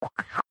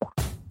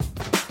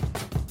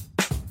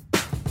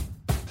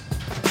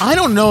I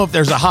don't know if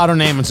there's a hotter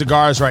name in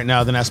cigars right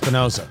now than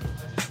Espinosa,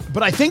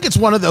 but I think it's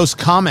one of those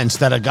comments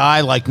that a guy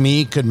like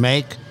me could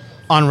make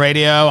on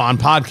radio, on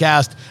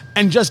podcast,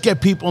 and just get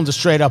people into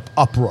straight up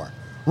uproar,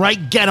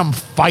 right? Get them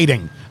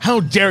fighting. How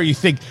dare you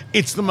think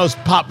it's the most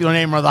popular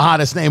name or the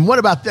hottest name? What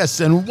about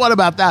this and what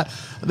about that?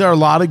 There are a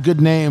lot of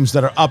good names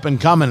that are up and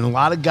coming, a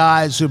lot of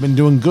guys who've been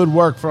doing good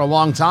work for a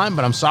long time,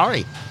 but I'm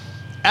sorry.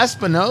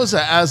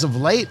 Espinosa, as of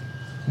late,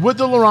 with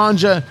the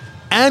Laranja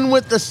and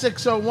with the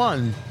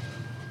 601,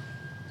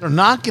 they're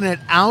knocking it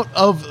out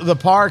of the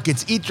park.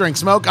 It's Eat, Drink,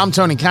 Smoke. I'm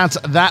Tony Katz.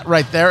 That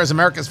right there is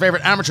America's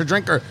favorite amateur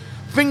drinker,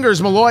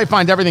 Fingers Malloy.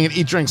 Find everything at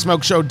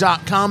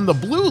eatdrinksmokeshow.com. The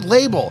Blue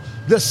Label,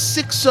 the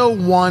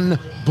 601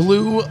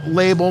 Blue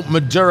Label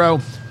Maduro,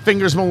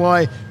 Fingers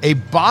Malloy, a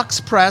box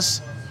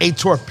press, a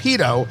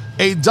torpedo,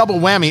 a double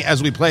whammy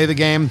as we play the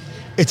game.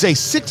 It's a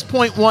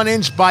 6.1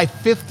 inch by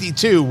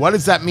 52. What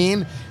does that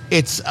mean?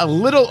 It's a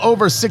little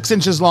over 6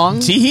 inches long.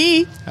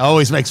 Tee-hee.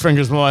 Always makes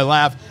Fingers Malloy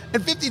laugh.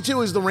 And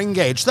 52 is the ring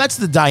gauge. That's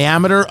the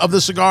diameter of the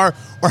cigar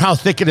or how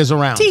thick it is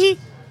around. Tee-hee.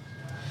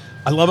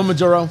 I love a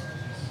Maduro.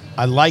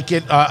 I like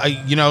it.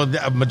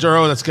 A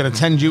Maduro that's going to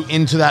tend you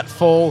into that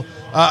full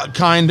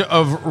kind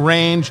of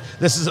range.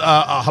 This is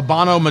a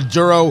Habano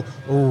Maduro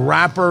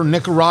wrapper,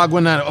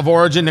 Nicaraguan of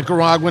origin,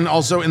 Nicaraguan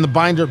also in the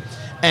binder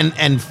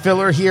and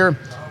filler here.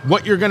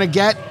 What you're going to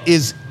get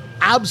is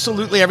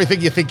absolutely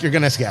everything you think you're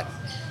going to get.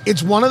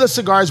 It's one of the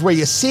cigars where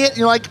you see it and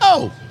you're like,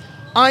 oh,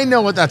 I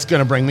know what that's going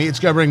to bring me. It's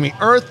going to bring me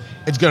earth.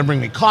 It's going to bring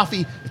me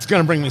coffee. It's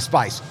going to bring me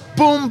spice.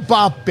 Boom,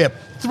 bop, bip.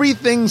 Three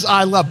things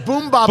I love.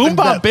 Boom, bop, Boom, and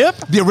bop, bip?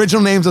 The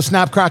original names of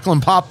Snap, Crackle,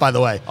 and Pop, by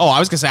the way. Oh, I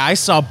was going to say, I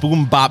saw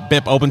Boom Bop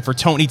Bip open for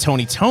Tony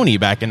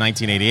back in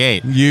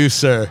 1988. You,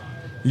 sir,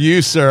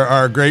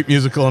 are a great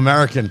musical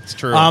American. It's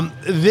true.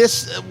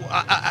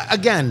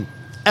 Again,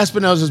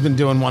 Espinosa's been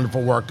doing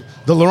wonderful work.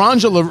 The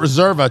Laranja La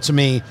Reserva, to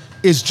me,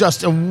 is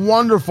just a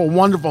wonderful,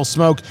 wonderful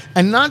smoke.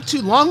 And not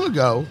too long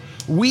ago,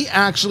 we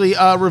actually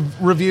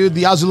reviewed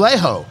the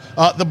Azulejo,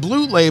 the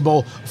blue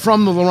label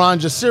from the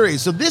Laranja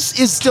series. So this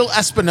is still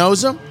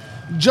Espinosa,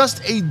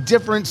 just a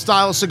different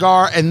style of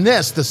cigar. And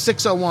this, the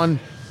 601,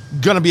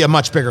 going to be a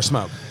much bigger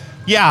smoke.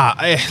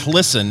 Yeah,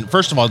 listen,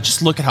 first of all,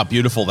 just look at how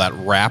beautiful that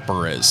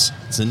wrapper is.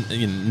 It's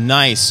a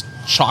nice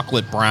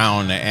chocolate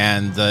brown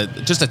and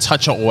just a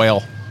touch of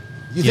oil.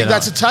 You think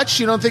that's a touch?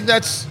 You don't think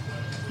that's...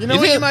 You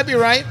might be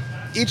right.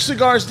 Each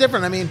cigar is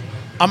different. I mean,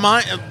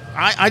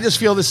 I just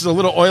feel this is a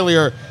little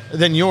oilier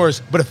than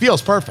yours, but it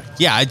feels perfect.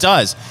 Yeah, it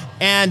does.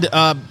 And,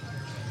 a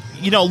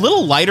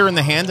little lighter in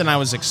the hand than I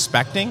was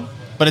expecting,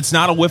 but it's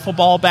not a wiffle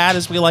ball bat,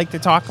 as we like to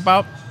talk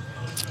about.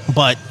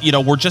 But,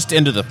 we're just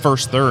into the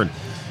first third,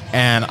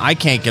 and I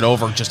can't get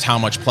over just how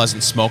much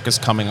pleasant smoke is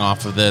coming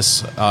off of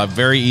this.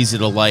 Very easy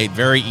to light,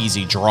 very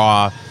easy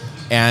draw.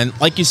 And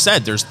like you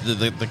said, there's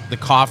the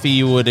coffee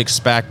you would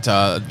expect,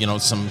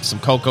 some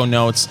cocoa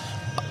notes.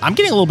 I'm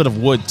getting a little bit of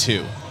wood,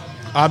 too.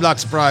 I'm not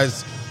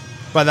surprised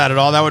by that at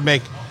all. That would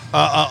make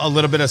a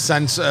little bit of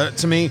sense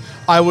to me.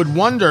 I would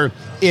wonder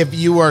if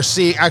you are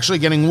actually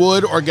getting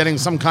wood or getting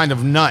some kind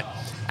of nut.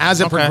 As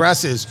it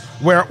progresses,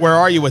 where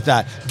are you with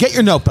that? Get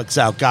your notebooks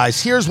out,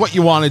 guys. Here's what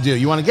you want to do.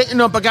 You want to get your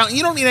notebook out.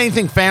 You don't need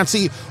anything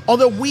fancy,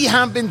 although we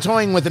have been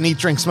toying with an Eat,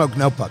 Drink, Smoke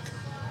notebook.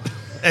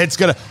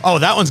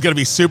 That one's going to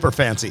be super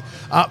fancy.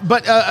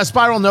 But a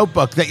spiral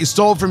notebook that you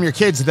stole from your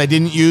kids that they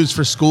didn't use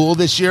for school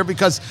this year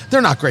because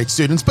they're not great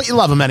students, but you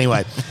love them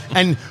anyway.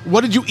 And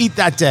what did you eat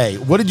that day?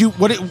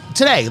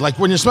 Today, like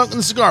when you're smoking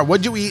the cigar, what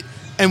did you eat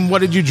and what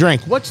did you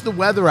drink? What's the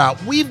weather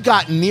out? We've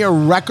got near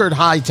record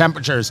high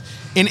temperatures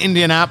in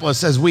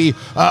Indianapolis as we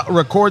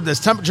record this.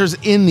 Temperatures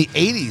in the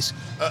 80s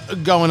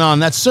going on.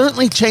 That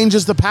certainly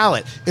changes the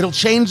palate. It'll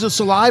change the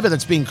saliva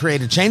that's being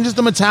created, changes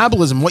the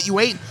metabolism. What you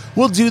ate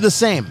will do the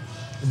same.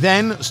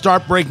 Then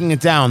start breaking it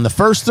down. The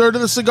first third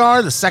of the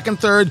cigar, the second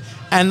third,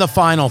 and the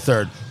final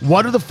third.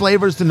 What are the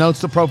flavors, the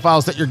notes, the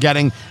profiles that you're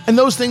getting? And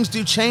those things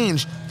do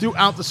change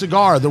throughout the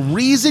cigar. The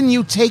reason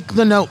you take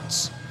the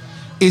notes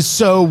is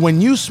so when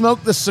you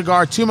smoke the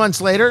cigar 2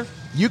 months later,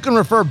 you can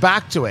refer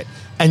back to it.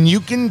 And you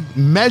can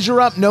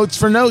measure up notes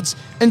for notes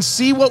and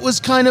see what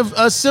was kind of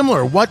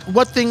similar,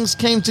 what things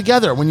came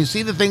together. When you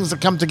see the things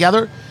that come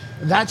together,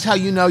 that's how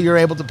you know you're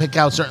able to pick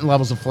out certain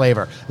levels of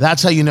flavor.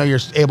 That's how you know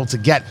you're able to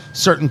get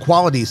certain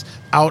qualities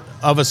out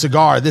of a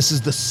cigar. This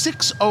is the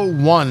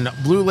 601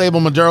 Blue Label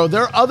Maduro.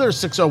 There are other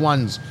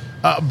 601s,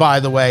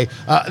 by the way.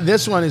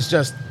 This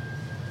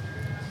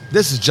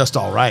is just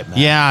all right, man.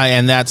 Yeah,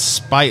 and that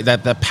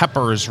the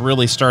pepper is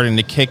really starting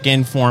to kick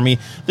in for me.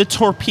 The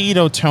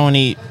torpedo,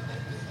 Tony,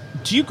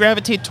 do you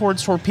gravitate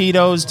towards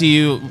torpedoes?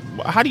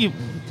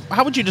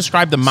 How would you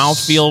describe the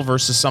mouthfeel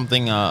versus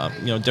something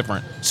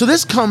different? So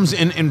this comes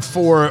in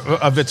four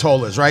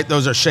vitolas, right?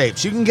 Those are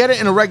shapes. You can get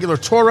it in a regular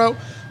Toro,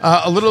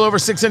 a little over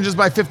 6 inches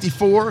by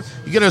 54.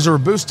 You get it as a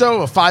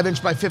Robusto, a 5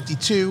 inch by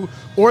 52,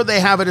 or they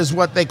have it as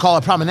what they call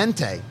a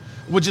Prominente,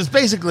 which is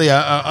basically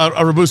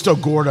a Robusto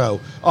Gordo,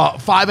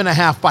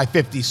 5.5 by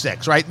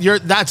 56, right?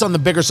 That's on the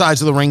bigger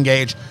size of the ring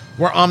gauge,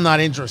 where I'm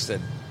not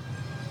interested.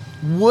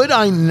 Would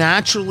I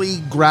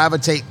naturally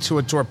gravitate to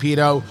a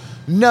torpedo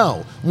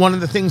No. One of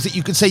the things that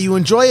you could say you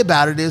enjoy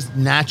about it is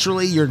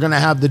naturally you're going to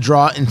have the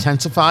draw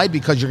intensified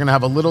because you're going to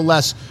have a little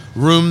less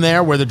room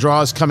there where the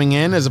draw is coming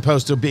in as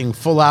opposed to being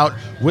full out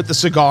with the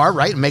cigar,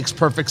 right? It makes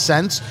perfect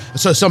sense.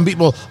 So some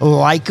people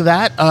like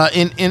that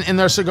in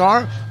their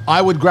cigar.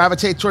 I would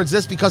gravitate towards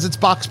this because it's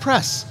box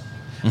press.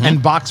 Mm-hmm.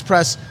 And box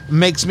press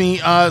makes me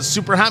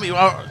super happy.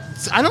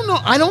 I don't know.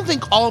 I don't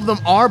think all of them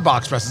are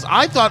box presses.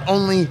 I thought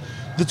only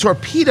the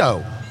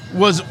Torpedo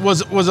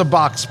was a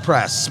box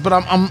press, but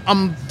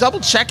I'm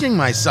double checking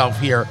myself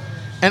here,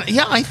 and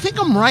yeah, I think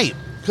I'm right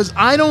because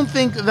I don't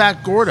think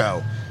that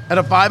Gordo at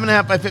a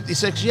 5.5 by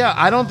 56. Yeah,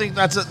 I don't think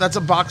that's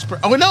a box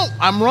press. Oh no,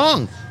 I'm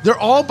wrong. They're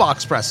all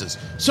box presses.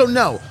 So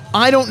no,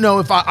 I don't know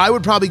if I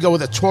would probably go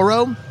with a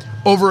Toro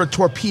over a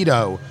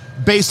Torpedo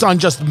based on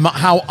just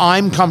how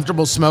I'm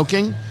comfortable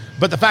smoking.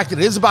 But the fact that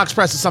it is a box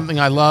press is something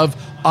I love.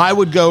 I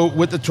would go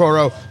with the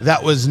Toro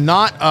that was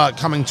not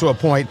coming to a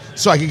point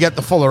so I could get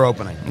the fuller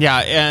opening. Yeah,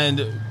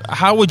 and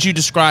how would you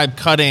describe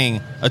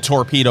cutting a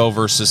Torpedo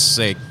versus,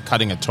 say,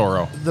 cutting a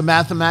Toro? The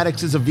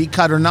mathematics is a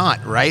V-cut or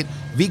not, right?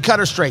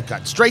 V-cut or straight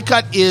cut. Straight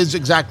cut is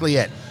exactly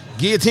it.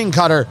 Guillotine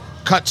cutter,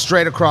 cut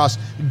straight across,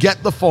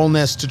 get the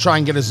fullness to try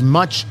and get as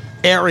much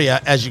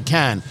area as you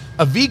can.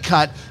 A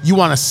V-cut, you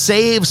want to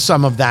save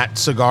some of that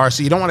cigar,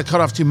 so you don't want to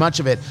cut off too much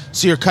of it,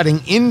 so you're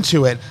cutting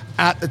into it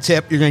at the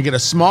tip. You're going to get a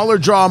smaller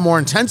draw, more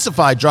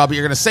intensified draw, but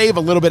you're going to save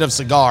a little bit of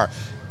cigar,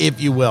 if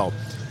you will.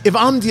 If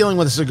I'm dealing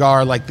with a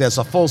cigar like this,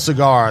 a full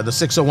cigar, the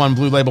 601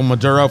 Blue Label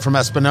Maduro from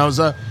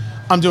Espinosa,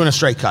 I'm doing a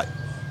straight cut.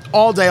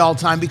 All day, all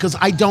time, because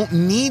I don't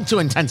need to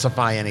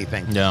intensify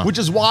anything. Yeah. Which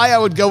is why I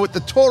would go with the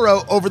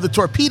Toro over the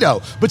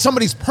Torpedo. But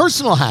somebody's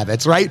personal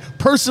habits, right?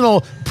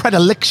 Personal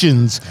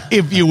predilections,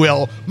 if you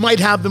will,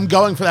 might have them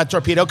going for that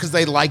Torpedo because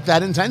they like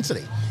that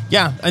intensity.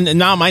 Yeah, and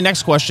now my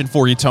next question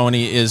for you,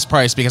 Tony, is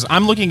price, because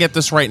I'm looking at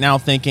this right now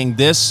thinking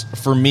this,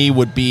 for me,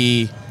 would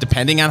be,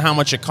 depending on how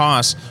much it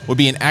costs, would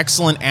be an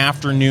excellent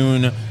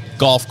afternoon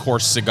golf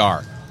course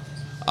cigar.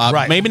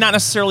 Right. Maybe not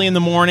necessarily in the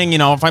morning. You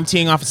know, if I'm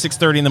teeing off at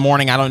 6:30 in the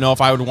morning, I don't know if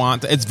I would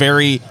want. It's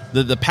very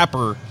the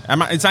pepper.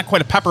 It's not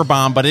quite a pepper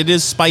bomb, but it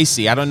is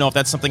spicy. I don't know if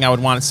that's something I would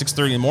want at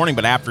 6:30 in the morning.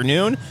 But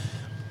afternoon,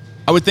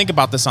 I would think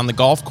about this on the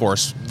golf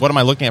course. What am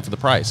I looking at for the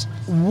price?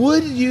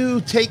 Would you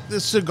take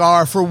this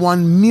cigar for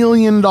 $1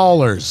 million?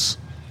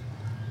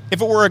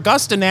 If it were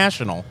Augusta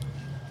National.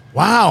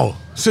 Wow.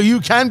 So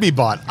you can be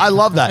bought. I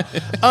love that.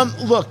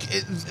 Look,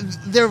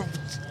 they're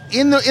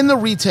in the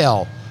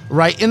retail.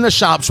 Right, in the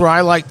shops where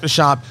I like to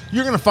shop,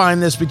 you're going to find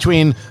this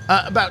between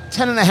about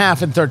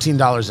 $10.50 and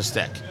 $13 a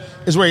stick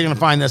is where you're going to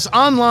find this.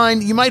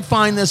 Online, you might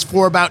find this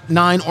for about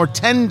 $9 or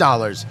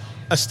 $10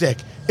 a stick.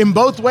 In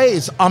both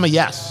ways, I'm a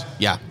yes.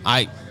 Yeah,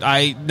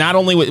 I not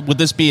only would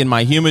this be in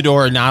my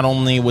humidor, not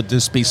only would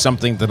this be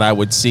something that I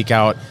would seek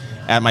out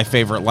at my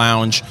favorite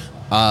lounge,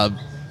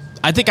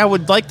 I think I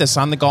would like this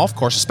on the golf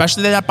course,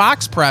 especially that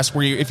box press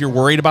where if you're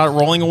worried about it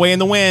rolling away in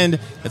the wind,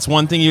 it's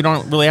one thing you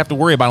don't really have to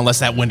worry about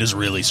unless that wind is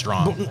really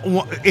strong.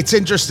 It's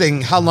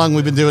interesting how long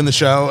we've been doing the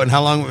show and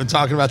how long we've been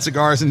talking about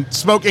cigars and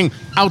smoking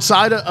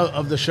outside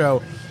of the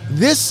show.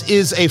 This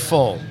is a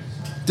full.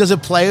 Does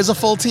it play as a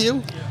full to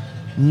you?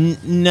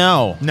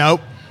 No.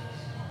 Nope.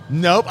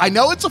 I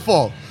know it's a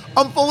full.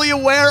 I'm fully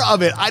aware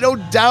of it. I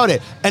don't doubt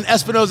it. And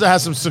Espinosa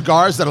has some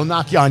cigars that'll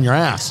knock you on your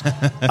ass.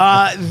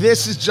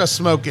 This is just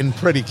smoking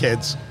pretty,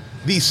 kids.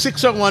 The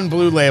 601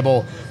 Blue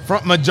Label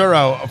from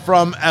Maduro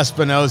from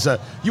Espinosa.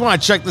 You want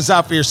to check this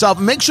out for yourself.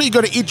 Make sure you go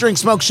to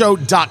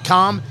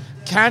eatdrinksmokeshow.com,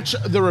 catch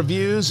the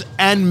reviews,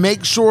 and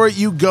make sure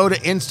you go to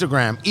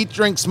Instagram, Eat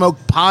Drink Smoke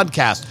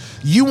Podcast.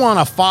 You want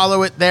to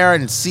follow it there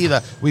and see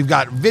we've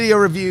got video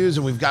reviews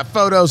and we've got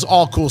photos,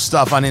 all cool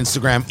stuff on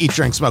Instagram, Eat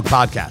Drink Smoke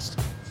Podcast.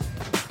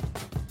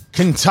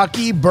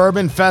 Kentucky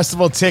Bourbon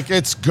Festival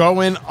tickets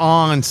going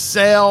on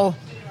sale.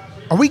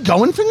 Are we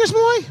going, Fingers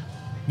Malloy?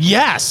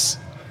 Yes.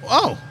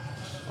 Oh,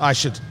 I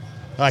should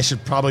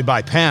probably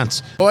buy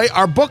pants. Boy,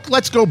 our book,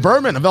 Let's Go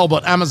Bourbon, available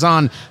at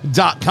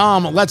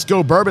Amazon.com. Let's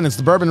Go Bourbon. It's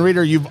the bourbon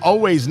reader you've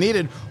always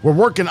needed. We're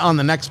working on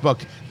the next book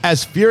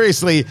as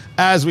furiously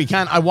as we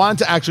can. I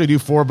wanted to actually do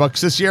 4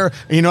 books this year.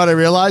 And you know what I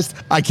realized?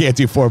 I can't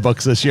do 4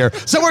 books this year.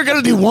 So we're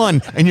going to do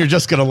 1, and you're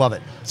just going to love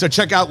it. So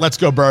check out Let's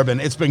Go Bourbon.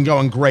 It's been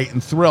going great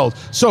and thrilled.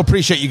 So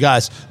appreciate you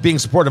guys being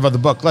supportive of the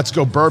book, Let's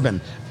Go Bourbon,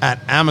 at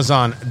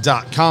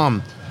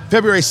Amazon.com.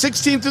 February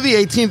 16th through the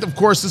 18th, of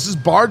course, this is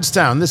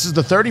Bardstown. This is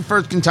the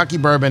 31st Kentucky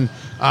Bourbon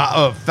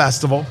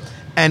Festival,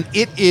 and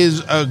it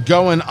is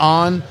going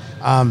on.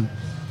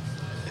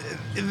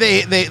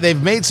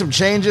 They've made some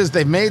changes.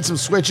 They've made some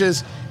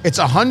switches. It's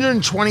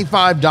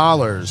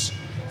 $125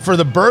 for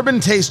the Bourbon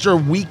Taster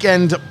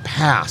Weekend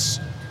Pass.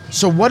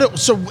 So what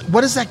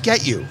does that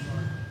get you?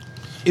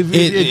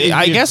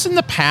 I guess in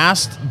the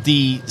past,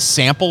 the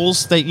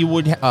samples that you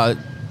would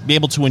be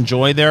able to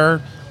enjoy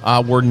there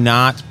were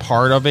not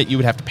part of it. You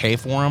would have to pay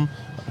for them.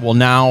 Well,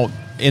 now,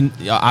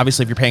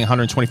 obviously, if you're paying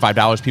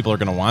 $125, people are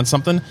going to want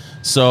something.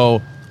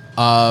 So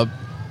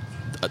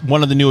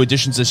one of the new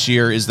additions this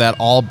year is that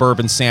all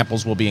bourbon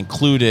samples will be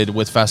included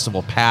with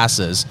festival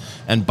passes,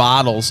 and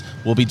bottles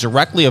will be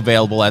directly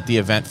available at the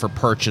event for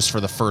purchase for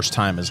the first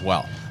time as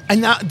well.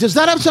 And now, does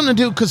that have something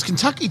to do, because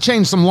Kentucky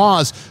changed some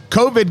laws.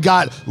 COVID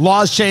got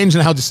laws changed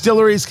and how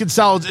distilleries could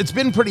sell. It's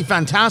been pretty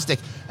fantastic.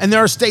 And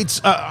there are states,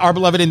 our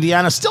beloved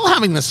Indiana, still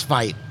having this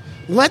fight.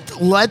 Let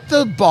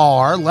the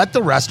bar, let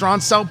the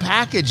restaurant sell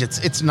package.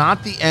 It's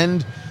not the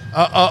end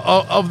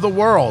of the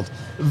world.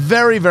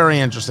 Very, very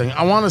interesting.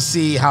 I want to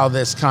see how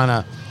this kind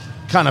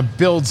of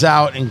builds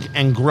out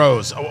and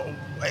grows.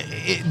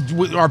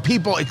 Are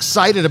people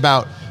excited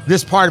about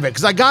this part of it?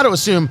 Because I got to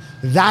assume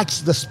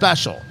that's the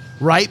special,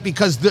 right?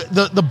 Because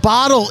the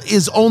bottle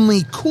is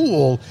only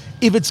cool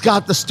if it's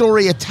got the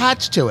story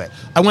attached to it.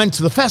 I went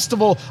to the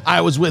festival.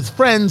 I was with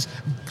friends,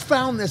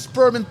 found this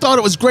bourbon, thought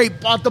it was great,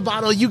 bought the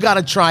bottle. You got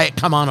to try it.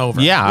 Come on over.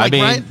 Yeah,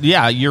 right?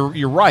 Yeah,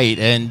 you're right.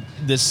 And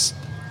this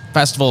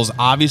festival is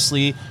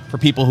obviously for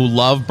people who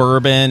love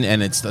bourbon,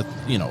 and it's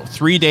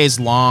 3 days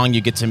long.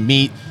 You get to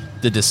meet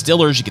the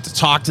distillers, you get to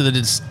talk to the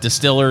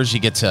distillers, you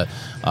get to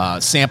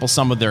sample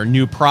some of their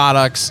new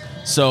products.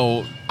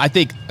 So I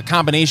think a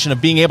combination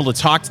of being able to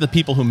talk to the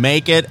people who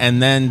make it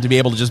and then to be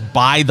able to just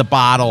buy the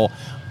bottle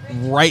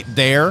right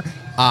there,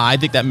 I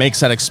think that makes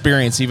that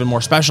experience even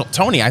more special.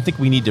 Tony, I think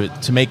we need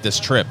to make this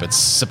trip. It's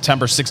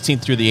September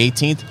 16th through the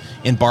 18th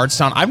in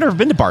Bardstown. I've never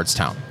been to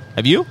Bardstown.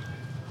 Have you?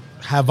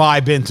 Have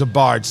I been to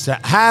Bardstown?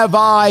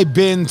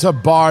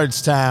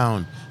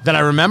 That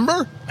I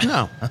remember?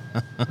 No,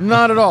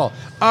 not at all.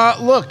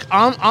 Look,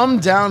 I'm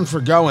down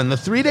for going. The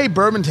 3-day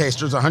bourbon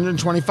taster is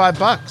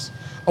 $125.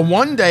 A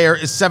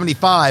 1-dayer is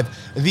 $75.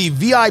 The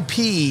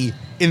VIP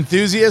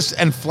enthusiasts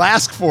and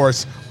flask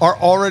force are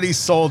already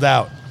sold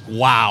out.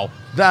 Wow,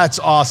 that's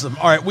awesome.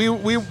 All right, we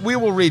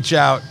will reach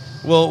out.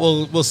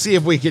 We'll see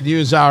if we could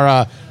use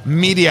our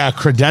media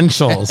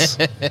credentials.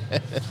 Look,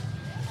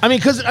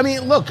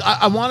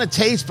 I want to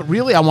taste, but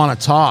really I want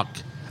to talk.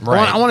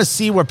 Right. I want to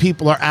see where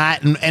people are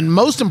at, and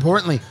most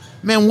importantly,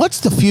 man, what's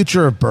the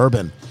future of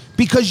bourbon?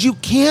 Because you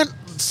can't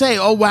say,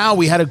 oh, wow,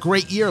 we had a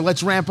great year,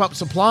 let's ramp up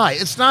supply.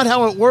 It's not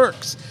how it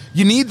works.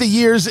 You need the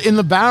years in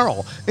the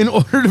barrel in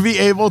order to be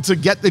able to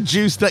get the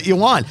juice that you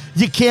want.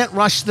 You can't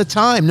rush the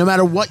time. No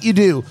matter what you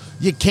do,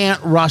 you can't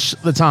rush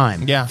the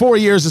time. Yeah. 4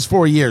 years is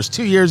 4 years.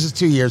 2 years is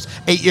 2 years.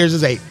 8 years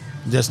is 8.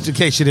 Just in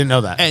case you didn't know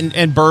that.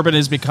 And bourbon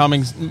is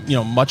becoming,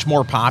 much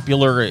more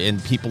popular,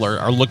 and people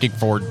are looking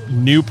for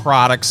new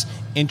products,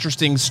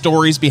 interesting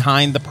stories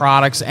behind the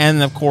products,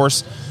 and of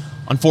course,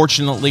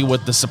 unfortunately,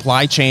 with the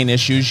supply chain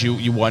issues,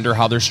 you wonder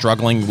how they're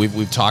struggling.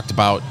 We've talked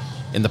about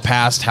in the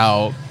past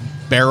how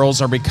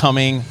barrels are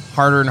becoming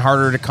harder and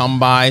harder to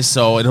come by,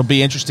 so it'll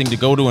be interesting to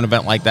go to an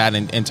event like that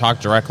and talk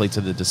directly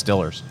to the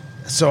distillers.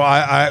 So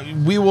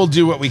we will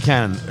do what we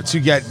can to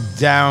get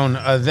down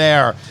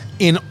there.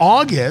 In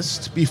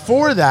August,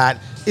 before that,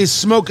 is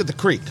Smoke at the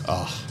Creek.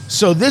 Oh.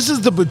 So this is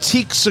the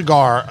Boutique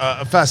Cigar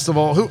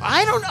Festival, who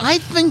I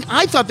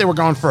thought they were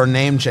going for a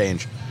name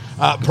change,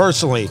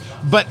 personally.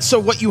 But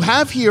so what you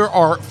have here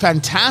are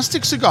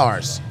fantastic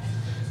cigars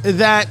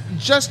that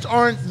just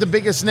aren't the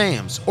biggest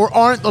names or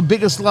aren't the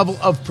biggest level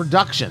of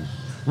production,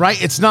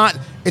 right? It's not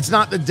the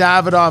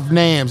Davidoff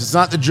names, it's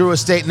not the Drew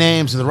Estate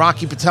names or the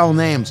Rocky Patel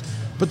names,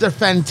 but they're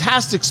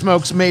fantastic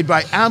smokes made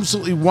by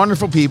absolutely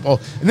wonderful people.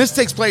 And this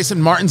takes place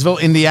in Martinsville,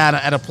 Indiana,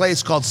 at a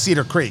place called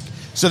Cedar Creek.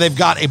 So they've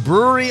got a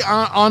brewery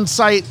on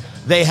site,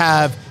 they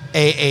have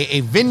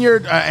a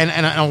vineyard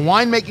and a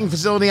winemaking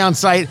facility on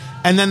site,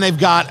 and then they've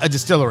got a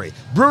distillery.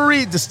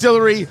 Brewery,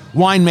 distillery,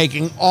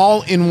 winemaking,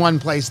 all in one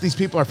place. These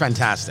people are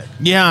fantastic.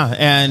 Yeah,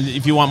 and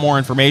if you want more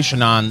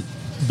information on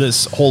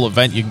this whole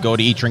event, you can go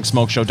to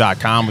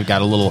eatdrinksmokeshow.com. We've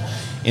got a little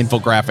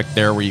infographic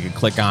there where you can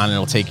click on, and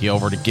it'll take you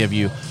over to give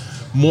you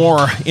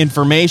more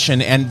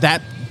information. And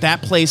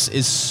that place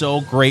is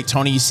so great,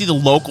 Tony. You see the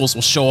locals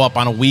will show up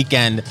on a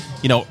weekend,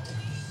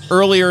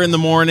 earlier in the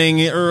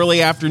morning,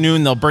 early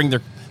afternoon. They'll bring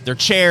their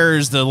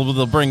chairs.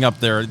 They'll bring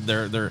up their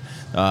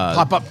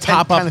pop-up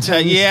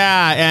tent.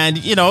 Yeah, and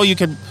you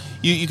can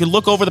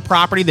look over the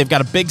property. They've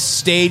got a big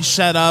stage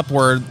set up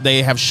where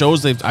they have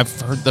shows.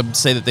 I've heard them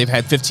say that they've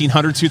had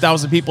 1,500,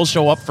 2,000 people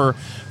show up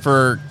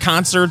for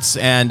concerts.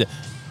 And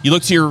you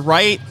look to your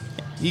right,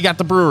 you got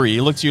the brewery.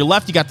 You look to your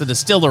left, you got the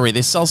distillery.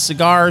 They sell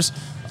cigars.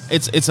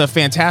 It's a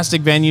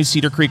fantastic venue,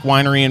 Cedar Creek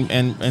Winery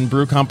and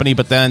Brew Company.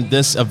 But then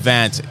this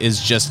event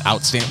is just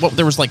outstanding. Well,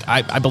 there was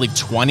I believe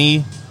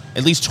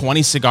at least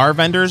 20 cigar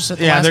vendors. At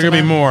the last they're going to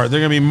event. be more.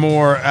 They're going to be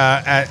more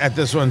at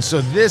this one.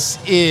 So this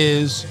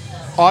is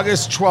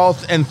August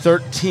 12th and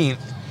 13th,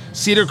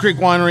 Cedar Creek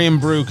Winery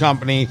and Brew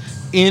Company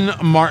in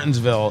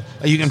Martinsville.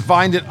 You can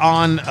find it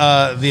on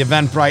the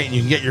Eventbrite, and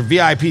you can get your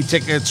VIP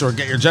tickets or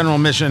get your general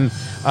admission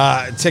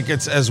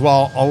tickets as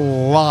well.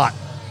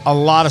 A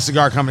lot of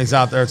cigar companies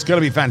out there. It's going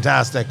to be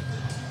fantastic.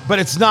 But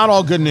it's not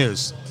all good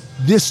news.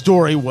 This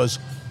story was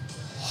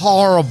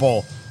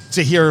horrible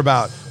to hear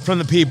about from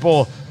the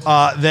people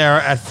there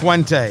at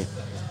Fuente.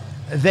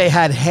 They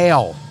had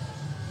hail.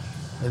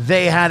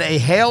 They had a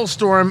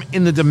hailstorm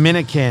in the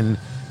Dominican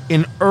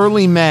in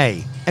early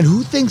May. And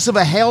who thinks of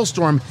a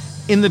hailstorm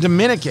in the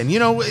Dominican? You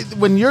know,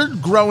 when you're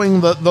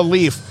growing the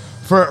leaf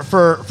for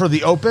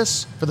the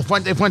Opus, for the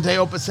Fuente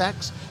Opus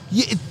X,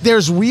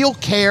 there's real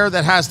care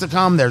that has to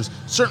come. There's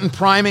certain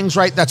primings,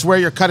 right? That's where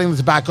you're cutting the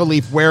tobacco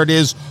leaf, where it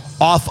is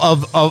off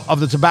of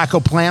the tobacco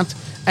plant.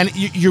 And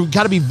you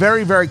got to be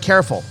very, very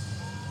careful.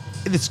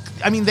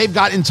 They've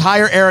got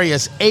entire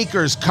areas,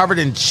 acres covered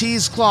in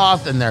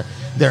cheesecloth, and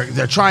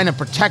they're trying to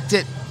protect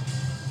it.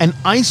 An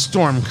ice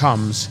storm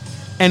comes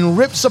and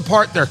rips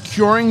apart their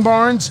curing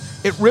barns.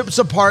 It rips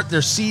apart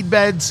their seed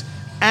beds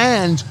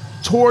and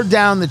tore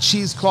down the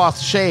cheesecloth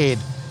shade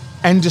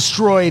and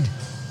destroyed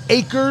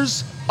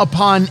acres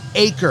upon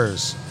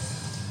acres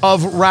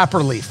of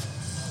wrapper leaf.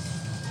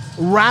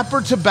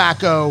 Wrapper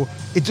tobacco,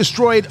 it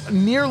destroyed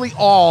nearly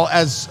all,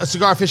 as a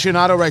Cigar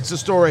Aficionado writes the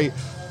story,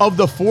 of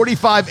the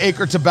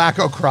 45-acre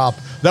tobacco crop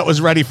that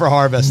was ready for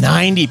harvest.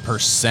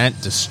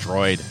 90%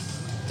 destroyed.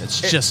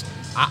 It's just,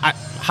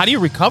 how do you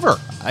recover?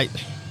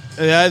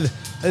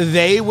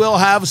 They will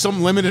have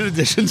some limited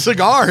edition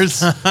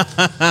cigars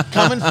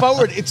coming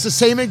forward. It's the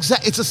same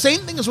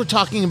thing as we're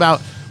talking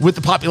about with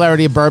the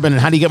popularity of bourbon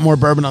and how do you get more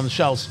bourbon on the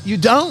shelves. You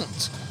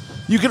don't.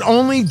 You can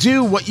only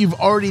do what you've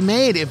already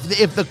made.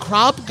 If the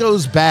crop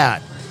goes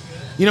bad,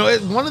 you know,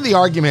 one of the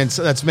arguments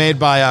that's made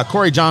by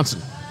Corey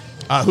Johnson,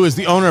 who is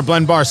the owner of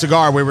Blend Bar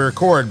Cigar, where we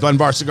record,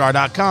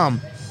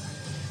 blendbarcigar.com.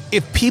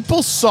 If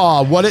people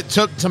saw what it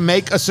took to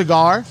make a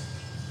cigar,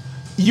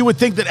 you would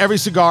think that every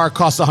cigar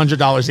costs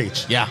 $100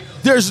 each. Yeah.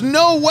 There's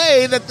no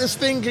way that this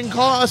thing can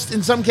cost,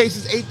 in some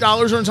cases,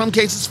 $8 or in some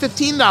cases,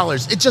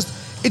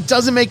 $15. It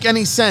doesn't make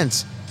any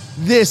sense.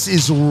 This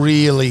is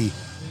really,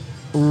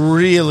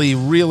 really,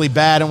 really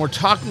bad. And we're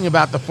talking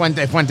about the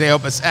Fuente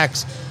Opus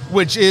X,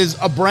 which is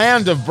a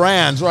brand of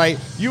brands, right?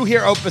 You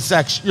hear Opus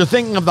X, you're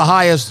thinking of the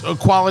highest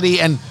quality,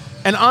 and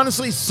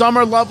honestly, some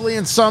are lovely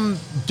and some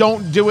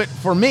don't do it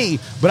for me,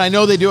 but I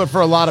know they do it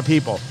for a lot of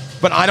people.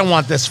 But I don't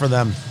want this for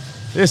them.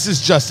 This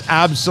is just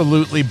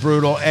absolutely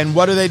brutal. And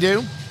what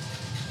do?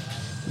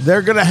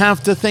 They're going to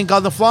have to think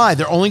on the fly.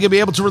 They're only going to be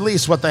able to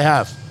release what they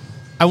have.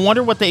 I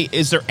wonder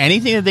is there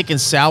anything that they can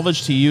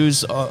salvage to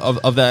use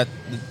of that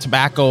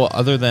tobacco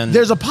other than...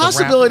 There's a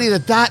possibility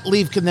that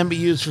leaf can then be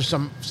used for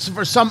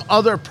some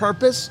other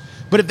purpose,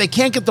 but if they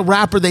can't get the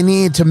wrapper they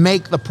need to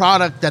make the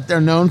product that they're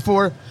known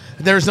for,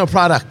 there's no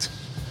product.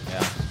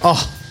 Yeah.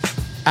 Oh,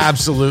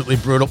 absolutely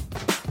brutal.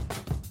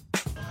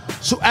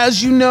 So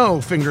as you know,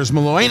 Fingers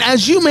Malloy, and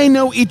as you may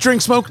know, Eat,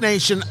 Drink, Smoke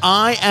Nation,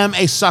 I am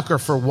a sucker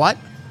for what?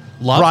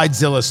 Love?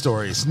 Bridezilla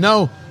stories.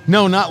 No,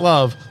 not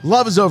love.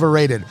 Love is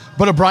overrated.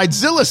 But a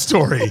Bridezilla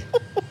story.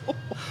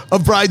 A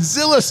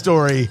Bridezilla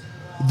story.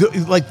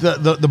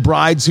 The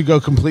brides who go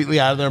completely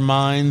out of their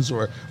minds,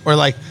 or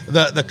like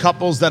the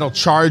couples that'll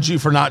charge you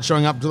for not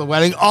showing up to the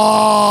wedding.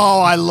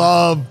 Oh, I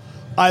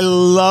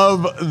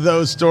love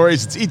those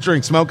stories. It's Eat,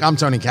 Drink, Smoke. I'm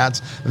Tony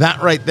Katz.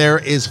 That right there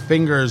is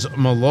Fingers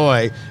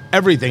Malloy.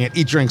 Everything at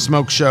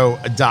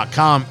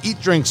eatdrinksmokeshow.com.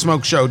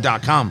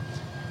 Eatdrinksmokeshow.com.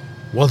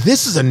 Well,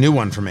 this is a new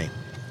one for me,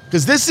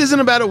 because this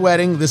isn't about a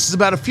wedding. This is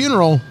about a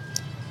funeral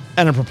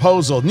and a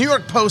proposal. New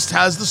York Post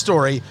has the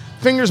story.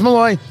 Fingers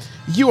Malloy,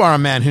 you are a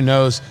man who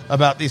knows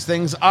about these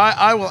things.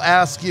 I will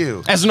ask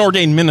you. As an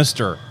ordained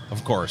minister,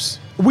 of course.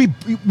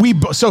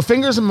 So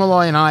Fingers and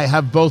Malloy and I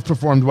have both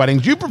performed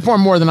weddings. You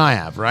perform more than I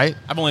have, right?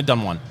 I've only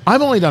done one.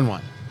 I've only done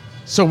one.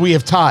 So we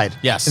have tied.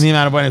 Yes. In the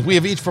amount of weddings. We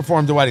have each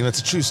performed a wedding. That's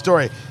a true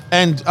story.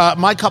 And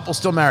my couple's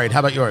still married.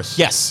 How about yours?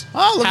 Yes.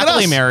 Oh, look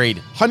Happily at us.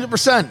 married.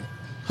 100%.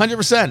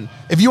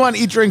 If you want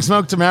Eat, Drink,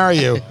 Smoke to marry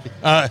you,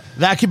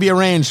 that could be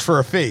arranged for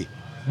a fee.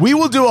 We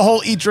will do a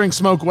whole Eat, Drink,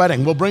 Smoke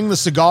wedding. We'll bring the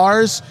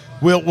cigars.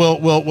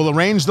 We'll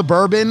arrange the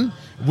bourbon.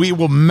 We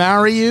will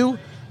marry you.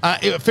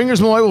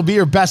 Fingers Malloy will be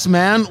your best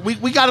man.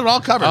 We got it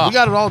all covered. Oh, we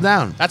got it all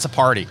down. That's a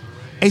party.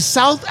 A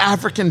South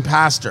African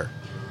pastor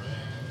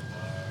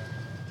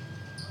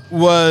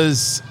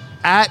was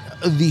at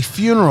the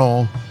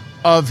funeral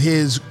of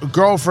his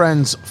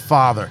girlfriend's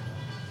father.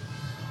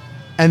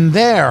 And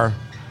there,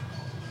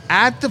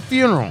 at the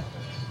funeral,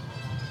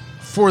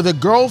 for the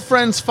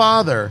girlfriend's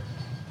father,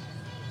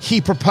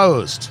 he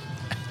proposed.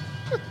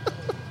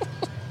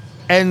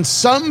 And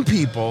some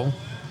people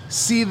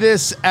see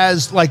this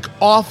as like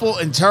awful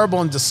and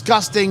terrible and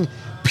disgusting.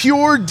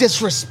 Pure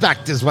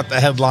disrespect is what the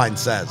headline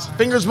says.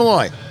 Fingers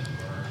Malloy,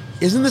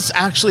 isn't this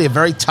actually a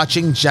very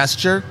touching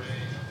gesture?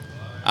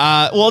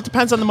 Well, it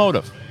depends on the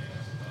motive.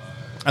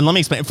 And let me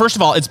explain. First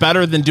of all, it's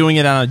better than doing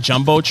it on a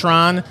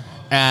Jumbotron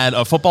at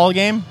a football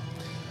game.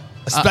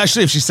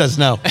 Especially if she says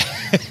no.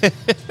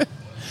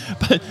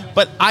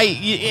 But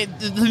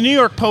the New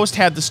York Post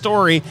had the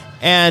story,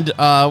 and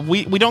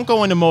we don't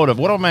go into motive.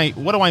 What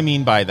do I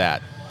mean by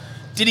that?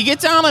 Did he get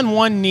down on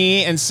one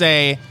knee and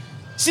say,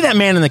 "See that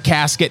man in the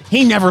casket?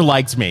 He never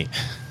liked me."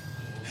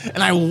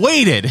 And I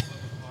waited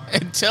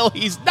until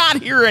he's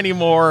not here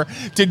anymore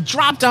to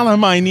drop down on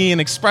my knee and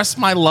express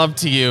my love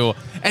to you.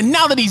 And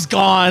now that he's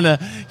gone,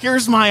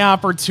 here's my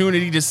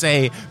opportunity to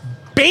say,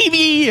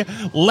 "Baby,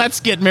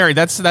 let's get married."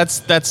 That's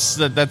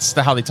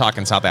how they talk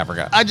in South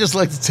Africa. I just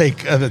like to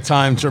take the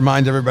time to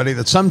remind everybody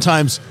that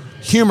sometimes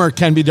humor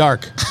can be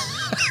dark.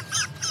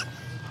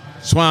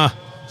 Just want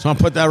to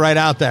put that right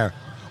out there.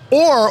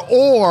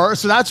 Or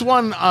so that's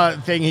one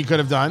thing he could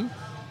have done.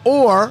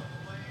 Or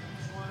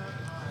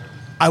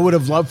I would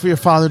have loved for your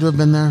father to have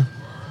been there.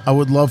 I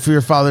would love for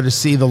your father to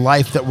see the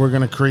life that we're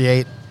going to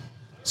create.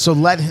 So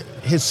let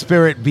his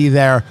spirit be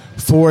there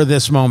for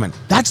this moment.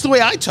 That's the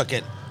way I took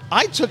it.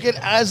 I took it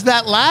as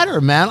that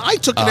ladder, man. I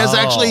took it as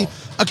actually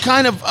a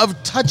kind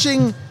of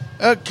touching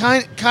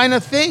kind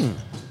of thing.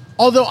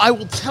 Although I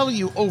will tell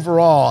you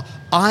overall,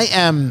 I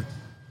am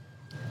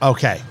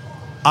okay.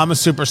 I'm a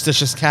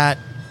superstitious cat.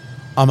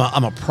 I'm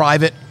a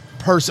private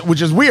person,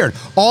 which is weird.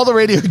 All the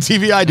radio and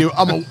TV I do,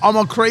 I'm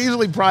a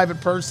crazily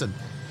private person.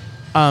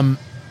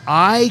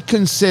 I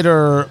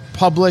consider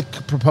public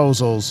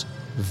proposals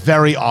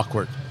very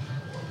awkward.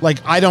 Like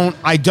I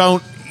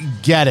don't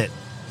get it.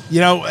 You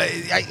know,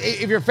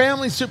 if your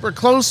family's super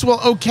close, well,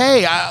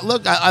 okay.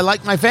 I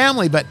like my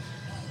family, but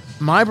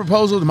my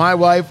proposal to my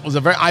wife was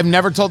I've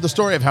never told the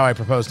story of how I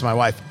proposed to my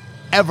wife,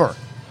 ever,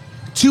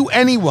 to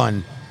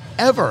anyone,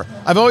 ever.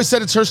 I've always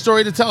said it's her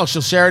story to tell.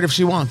 She'll share it if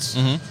she wants.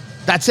 Mm-hmm.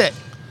 That's it.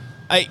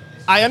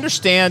 I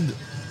understand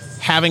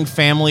having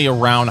family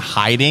around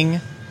hiding,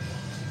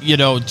 you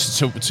know,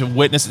 to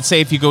witness it.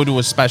 Say if you go to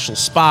a special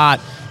spot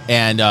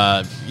and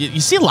you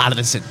see a lot of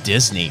this at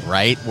Disney,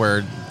 right,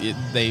 where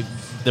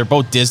they're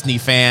both Disney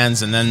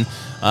fans, and then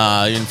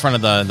in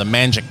front of the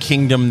Magic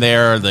Kingdom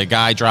there, the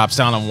guy drops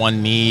down on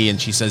one knee and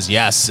she says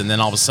yes, and then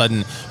all of a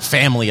sudden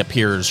family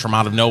appears from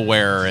out of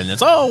nowhere, and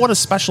it's, oh, what a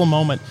special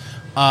moment.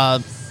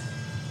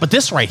 But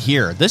this right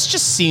here, this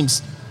just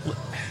seems...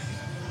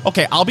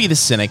 Okay, I'll be the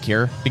cynic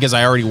here, because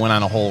I already went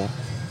on a whole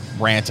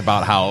rant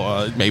about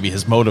how maybe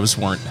his motives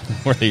weren't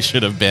where they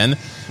should have been.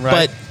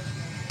 Right.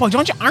 But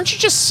aren't you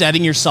just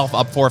setting yourself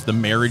up for, if the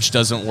marriage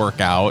doesn't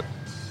work out,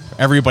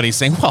 everybody's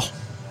saying, well,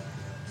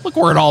 look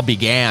where it all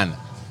began.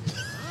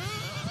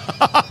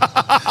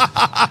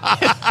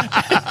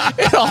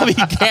 It all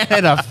began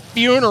at a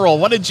funeral.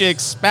 What did you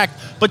expect?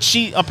 But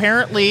she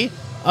apparently,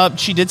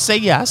 she did say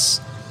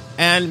yes.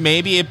 And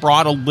maybe it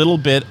brought a little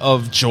bit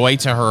of joy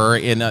to her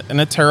in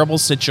a terrible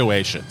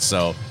situation.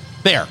 So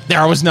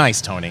there was nice,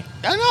 Tony.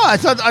 I know. I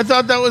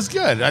thought that was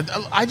good.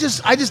 I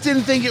just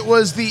didn't think it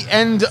was the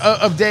end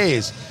of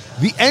days.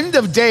 The end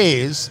of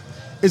days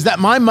is that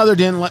my mother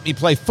didn't let me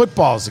play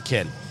football as a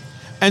kid.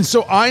 And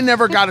so I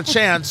never got a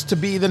chance to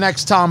be the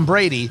next Tom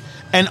Brady.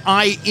 And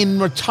I,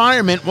 in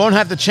retirement, won't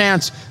have the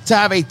chance to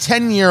have a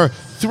 10-year,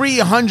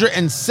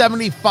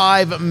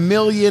 $375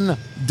 million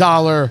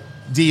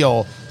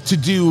deal to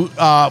do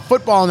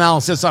football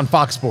analysis on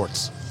Fox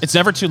Sports. It's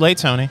never too late,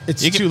 Tony.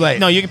 It's too late.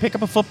 No, you can pick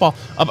up a football.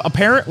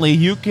 Apparently,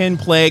 you can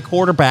play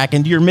quarterback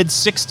into your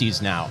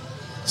mid-60s now.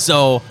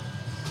 So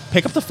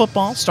pick up the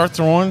football, start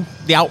throwing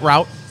the out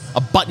route,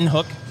 a button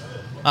hook.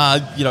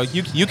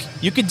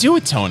 You could do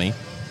it, Tony.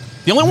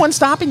 The only one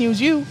stopping you is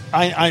you.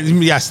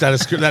 Yes,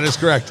 that is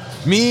correct.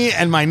 Me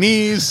and my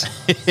knees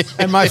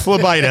and my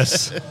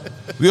phlebitis.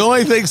 The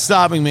only thing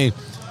stopping me.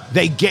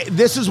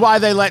 This is why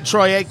they let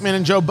Troy Aikman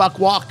and Joe Buck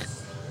walk.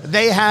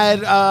 They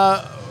had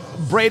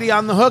Brady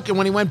on the hook, and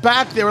when he went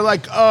back, they were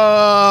like,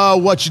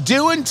 what you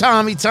doing,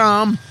 Tommy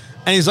Tom?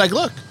 And he's like,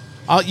 look,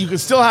 you can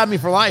still have me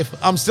for life.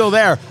 I'm still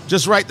there.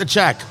 Just write the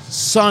check.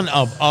 Son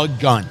of a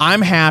gun.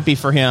 I'm happy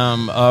for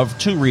him of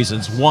two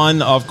reasons.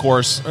 One, of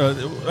course,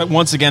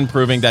 once again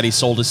proving that he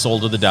sold his soul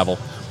to the devil.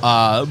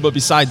 But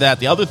beside that,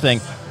 the other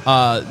thing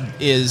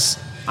is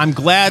I'm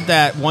glad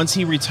that once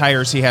he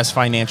retires, he has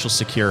financial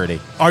security.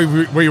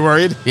 Were you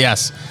worried?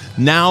 Yes.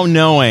 Now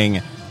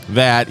knowing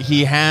that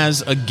he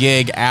has a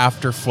gig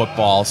after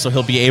football, so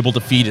he'll be able to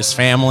feed his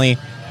family,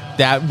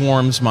 that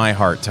warms my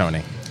heart,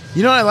 Tony.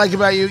 You know what I like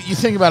about you? You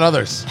think about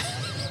others.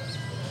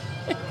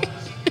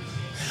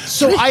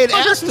 So I had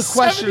asked the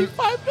question.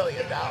 $75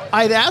 million.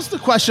 I had asked the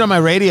question on my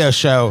radio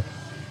show,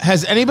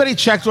 has anybody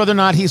checked whether or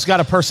not he's got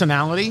a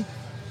personality?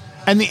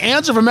 And the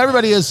answer from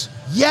everybody is,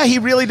 yeah, he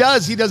really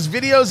does. He does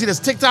videos, he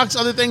does TikToks,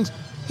 other things.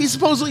 He's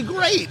supposedly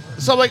great.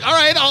 So I'm like, all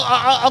right,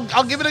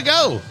 I'll give it a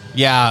go.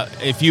 Yeah,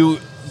 if you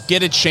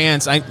get a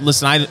chance, I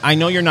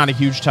know you're not a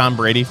huge Tom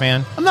Brady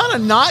fan.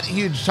 I'm not a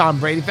huge Tom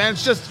Brady fan.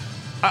 It's just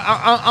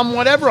I'm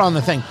whatever on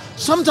the thing.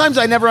 Sometimes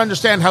I never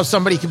understand how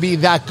somebody can be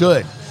that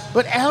good.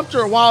 But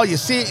after a while, you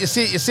see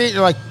it,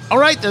 you're like, all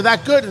right, they're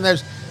that good. And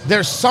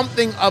there's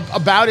something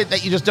about it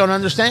that you just don't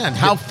understand,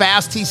 how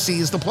fast he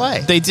sees the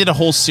play. They did a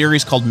whole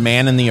series called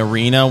Man in the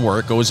Arena where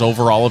it goes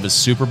over all of his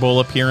Super Bowl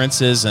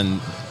appearances,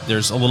 and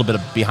there's a little bit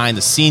of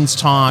behind-the-scenes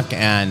talk,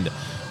 and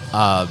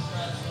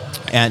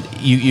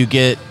you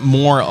get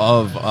more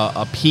of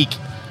a peek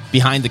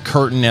behind the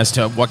curtain as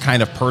to what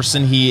kind of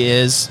person he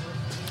is,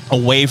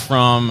 away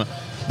from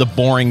the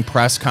boring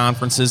press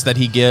conferences that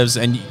he gives.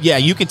 And yeah,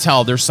 you could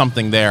tell there's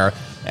something there,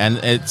 and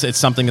it's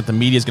something that the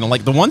media is going to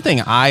like. The one thing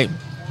I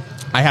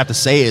have to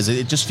say is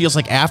it just feels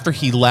like after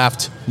he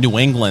left New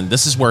England,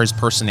 this is where his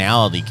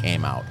personality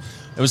came out.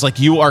 It was like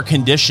you are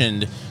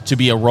conditioned to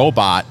be a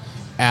robot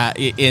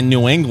in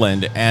New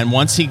England, and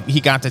once he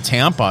got to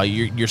Tampa,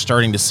 you're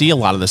starting to see a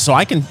lot of this. So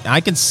I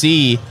can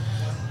see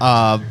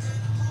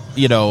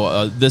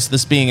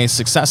this being a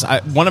success.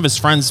 One of his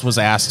friends was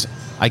asked,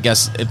 I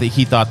guess, if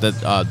he thought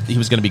that he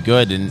was going to be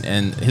good,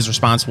 and his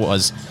response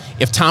was,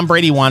 if Tom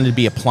Brady wanted to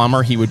be a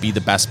plumber, he would be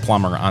the best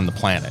plumber on the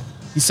planet.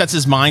 He sets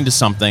his mind to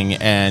something,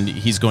 and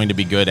he's going to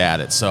be good at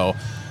it. So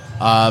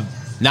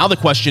now the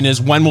question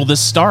is, when will this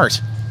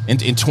start? In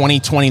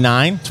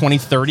 2029,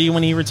 2030,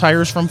 when he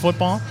retires from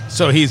football?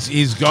 So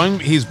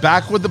he's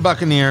back with the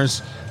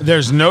Buccaneers.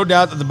 There's no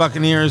doubt that the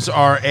Buccaneers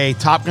are a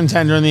top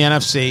contender in the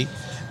NFC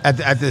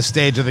at this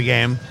stage of the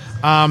game.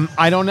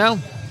 I don't know.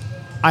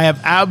 I have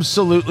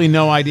absolutely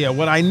no idea.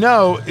 What I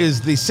know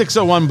is the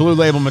 601 Blue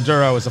Label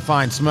Maduro is a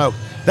fine smoke.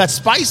 That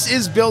spice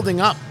is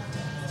building up.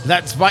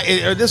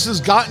 This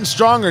has gotten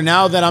stronger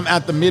now that I'm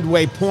at the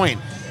midway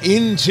point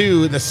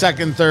into the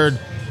second third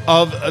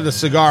of the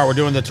cigar. We're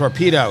doing the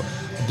Torpedo.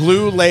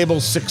 Blue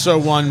Label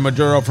 601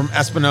 Maduro from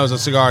Espinosa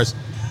Cigars.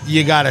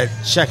 You got to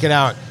check it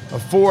out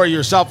for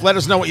yourself. Let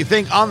us know what you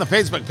think on the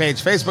Facebook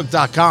page,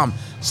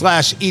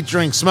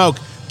 facebook.com/eatdrinksmoke.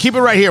 Keep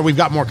it right here. We've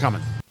got more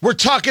coming. We're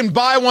talking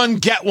buy one,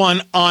 get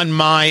one on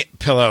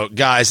MyPillow.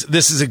 Guys,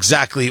 this is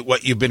exactly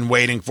what you've been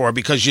waiting for,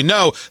 because you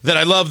know that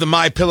I love the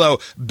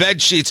MyPillow bed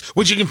sheets,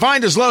 which you can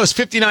find as low as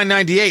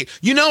 $59.98.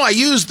 You know I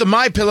use the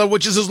MyPillow,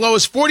 which is as low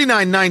as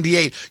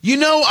 $49.98. You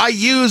know I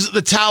use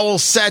the towel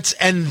sets,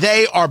 and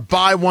they are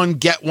buy one,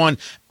 get one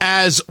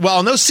as well.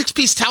 And those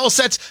 6-piece towel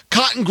sets,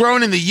 cotton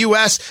grown in the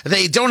U.S.,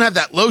 they don't have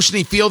that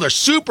lotiony feel. They're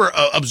super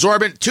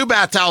absorbent. 2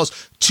 bath towels,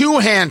 2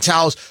 hand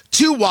towels,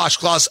 2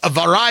 washcloths, a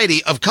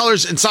variety of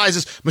colors and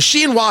sizes,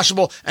 machine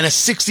washable, and a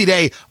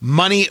 60-day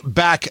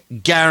money-back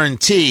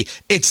guarantee.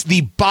 It's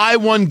the buy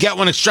one, get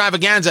one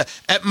extravaganza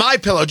at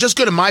MyPillow. Just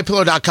go to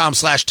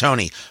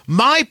MyPillow.com/Tony.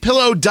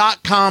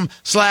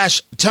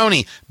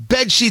 MyPillow.com/Tony.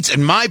 Bed sheets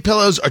and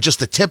MyPillows are just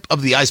the tip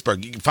of the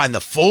iceberg. You can find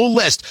the full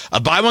list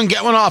of buy one,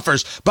 get one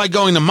offers by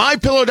going to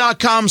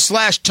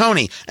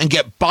MyPillow.com/Tony and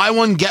get buy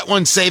one, get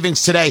one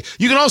savings today.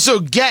 You can also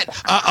get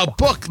a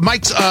book,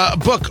 Mike's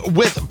book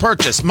with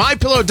purchase.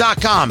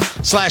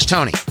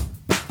 MyPillow.com/Tony.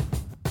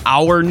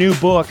 Our new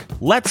book,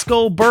 Let's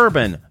Go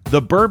Bourbon, the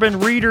bourbon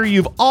reader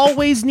you've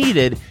always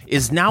needed,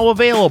 is now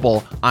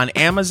available on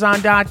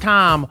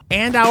Amazon.com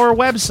and our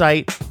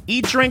website,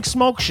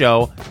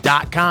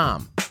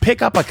 eatdrinksmokeshow.com.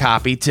 Pick up a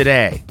copy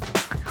today.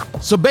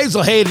 So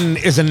Basil Hayden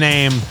is a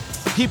name.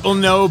 People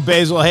know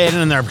Basil Hayden,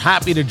 and they're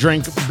happy to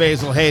drink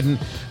Basil Hayden.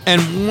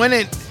 And when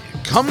it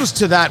comes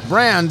to that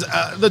brand,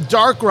 the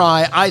Dark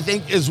Rye, I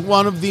think, is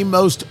one of the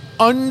most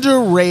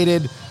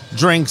underrated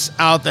drinks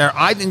out there.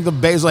 I think the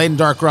Basil Hayden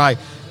Dark Rye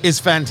is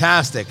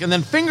fantastic. And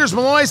then Fingers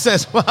Malloy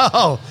says,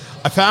 well,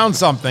 I found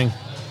something,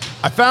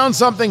 and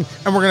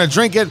we're going to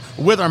drink it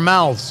with our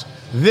mouths.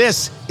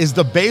 This is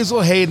the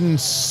Basil Hayden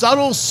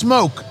Subtle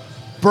Smoke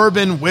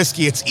Bourbon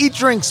Whiskey. It's Eat,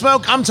 Drink,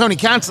 Smoke. I'm Tony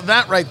Katz.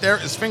 That right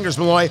there is Fingers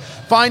Malloy.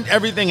 Find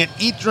everything at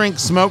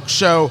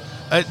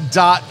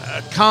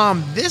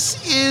eatdrinksmokeshow.com.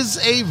 This is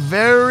a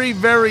very,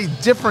 very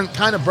different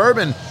kind of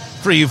bourbon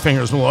for you,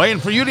 Fingers Malloy,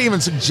 and for you to even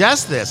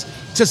suggest this,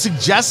 to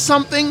suggest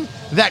something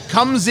that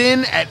comes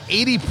in at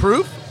 80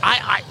 proof,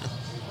 I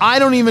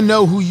don't even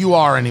know who you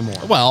are anymore.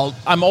 Well,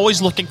 I'm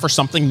always looking for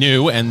something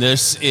new, and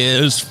this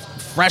is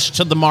fresh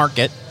to the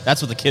market.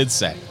 That's what the kids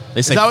say.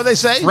 They say, is that what they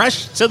say?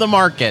 Fresh to the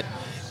market.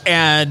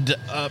 And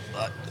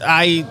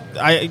I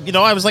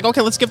was like,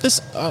 okay, let's give this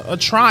a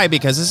try,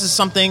 because this is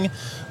something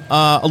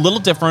a little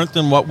different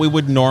than what we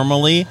would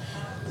normally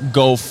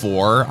go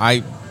for.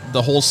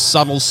 The whole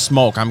subtle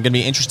smoke. I'm going to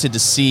be interested to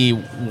see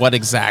what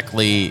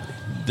exactly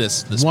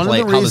this One of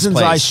the reasons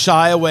I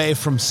shy away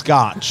from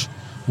Scotch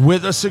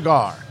with a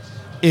cigar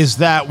is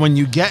that when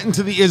you get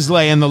into the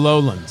Islay and the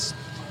lowlands,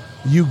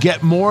 you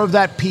get more of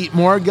that peat,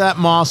 more of that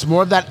moss,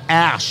 more of that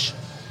ash,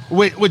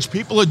 which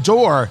people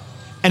adore,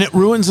 and it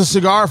ruins a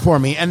cigar for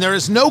me. And there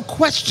is no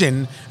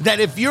question that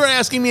if you're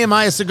asking me, am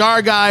I a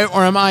cigar guy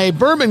or am I a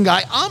bourbon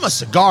guy? I'm a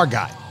cigar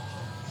guy.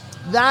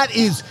 That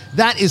is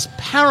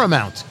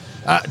paramount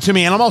to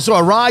me. And I'm also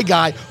a rye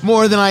guy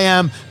more than I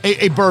am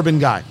a bourbon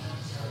guy.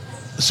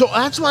 So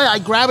that's why I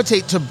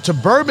gravitate to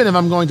bourbon if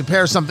I'm going to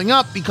pair something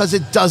up, because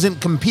it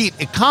doesn't compete.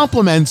 It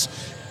complements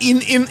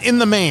in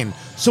the main.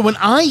 So when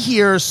I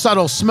hear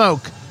subtle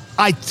smoke,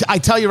 I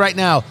tell you right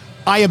now,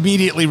 I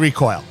immediately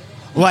recoil.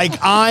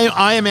 Like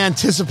I am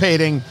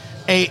anticipating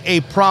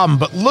a problem.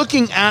 But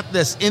looking at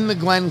this in the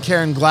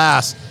Glencairn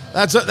glass,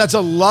 that's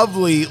a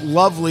lovely,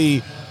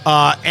 lovely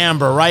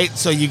amber, right?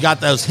 So you got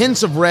those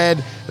hints of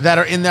red that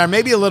are in there,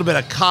 maybe a little bit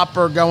of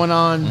copper going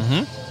on.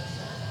 Mm-hmm.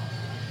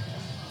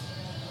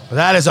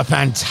 That is a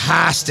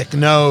fantastic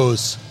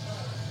nose.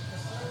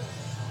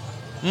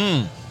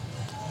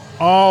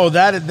 Oh,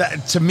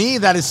 that to me,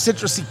 that is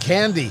citrusy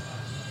candy.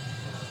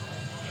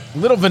 A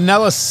little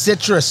vanilla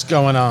citrus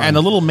going on. And a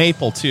little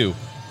maple, too.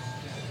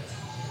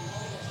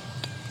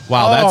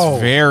 Wow, that's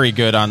very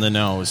good on the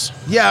nose.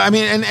 Yeah, I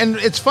mean, and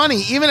it's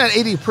funny, even at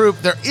 80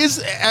 proof, there is,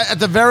 at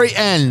the very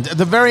end,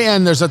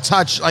 there's a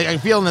touch, like I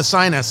feel in the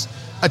sinus,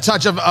 a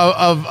touch of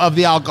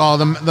the alcohol,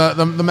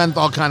 the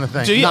menthol kind of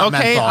thing. Do you? Not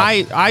okay,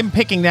 menthol. I'm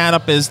picking that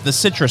up as the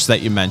citrus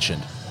that you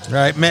mentioned.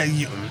 Right, man.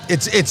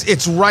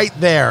 It's right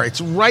there.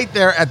 It's right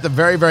there at the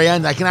very, very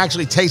end. I can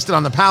actually taste it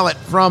on the palate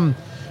from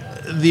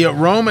the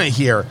aroma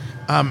here.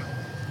 But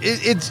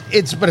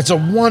it's a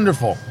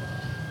wonderful.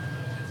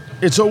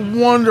 It's a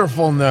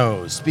wonderful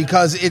nose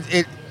because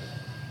it.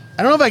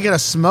 I don't know if I get a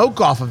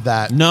smoke off of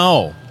that.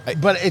 No,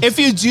 but if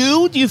you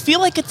do you feel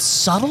like it's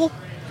subtle?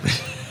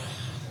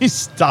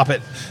 Stop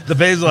it. The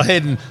Basil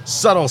Hayden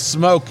subtle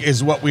smoke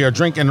is what we are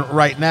drinking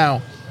right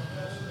now.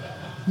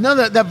 No,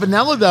 that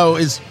vanilla though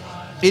is.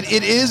 It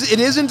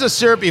isn't a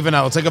syrupy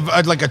vanilla.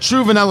 It's like a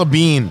true vanilla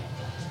bean.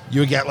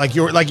 You would get like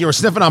you were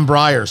sniffing on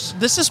briars.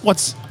 This is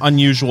what's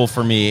unusual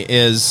for me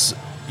is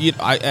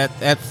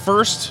at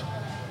first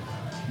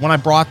when I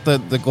brought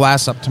the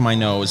glass up to my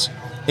nose,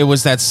 it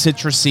was that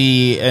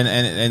citrusy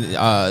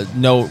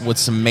and note with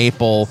some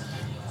maple,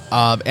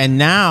 and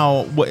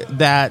now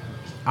that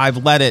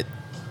I've let it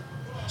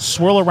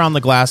swirl around the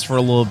glass for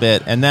a little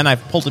bit, and then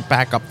I've pulled it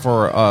back up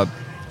for a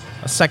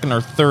second or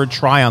third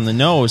try on the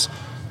nose.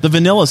 The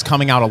vanilla is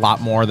coming out a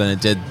lot more than it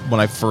did when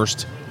I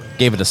first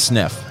gave it a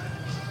sniff.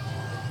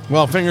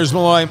 Well, Fingers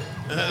Malloy,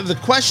 the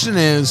question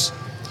is,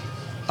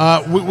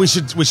 we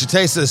should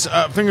taste this.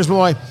 Fingers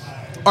Malloy,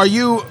 are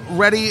you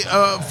ready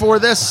for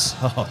this?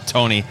 Oh,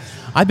 Tony,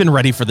 I've been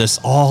ready for this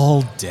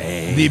all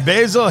day. The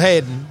Basil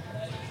Hayden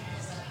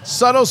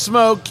subtle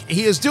smoke.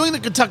 He is doing the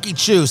Kentucky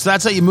Chew, so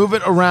that's how you move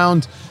it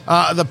around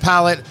the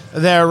palate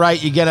there,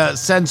 right? You get a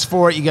sense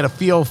for it, you get a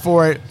feel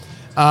for it.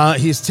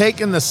 He's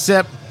taking the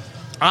sip.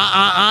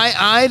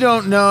 I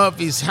don't know if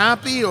he's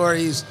happy or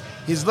he's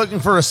looking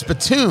for a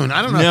spittoon.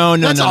 I don't know.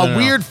 No. That's a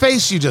weird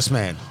face you just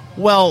made.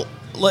 Well,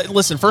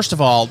 listen, first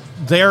of all,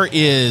 there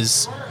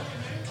is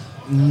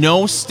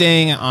no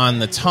sting on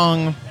the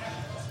tongue.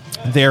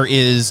 There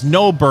is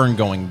no burn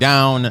going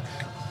down.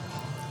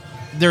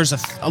 There's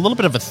a little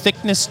bit of a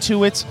thickness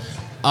to it.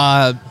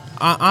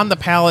 On the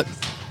palate,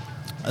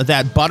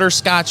 that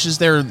butterscotch is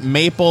there,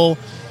 maple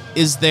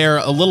is there,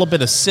 a little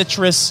bit of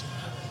citrus.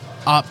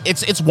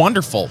 It's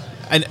wonderful.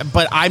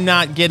 But I'm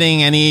not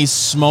getting any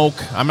smoke.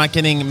 I'm not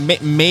getting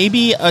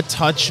maybe a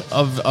touch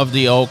of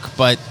the oak,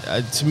 but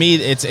to me,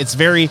 it's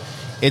very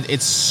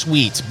it's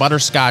sweet,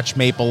 butterscotch,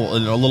 maple,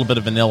 and a little bit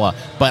of vanilla.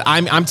 But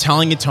I'm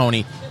telling you,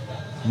 Tony,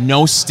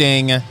 no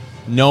sting,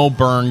 no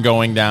burn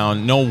going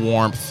down, no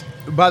warmth.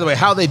 By the way,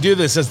 how they do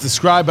this is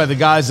described by the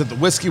guys at the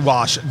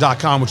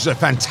whiskeywash.com, which is a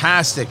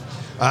fantastic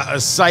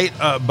site,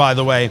 by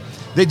the way.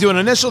 They do an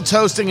initial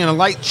toasting and a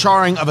light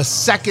charring of a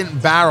second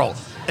barrel.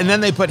 And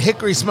then they put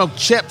hickory smoked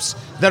chips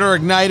that are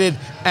ignited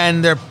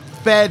and they're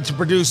fed to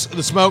produce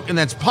the smoke, and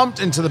that's pumped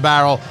into the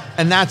barrel,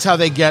 and that's how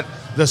they get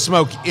the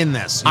smoke in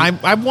this.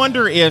 I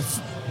wonder if,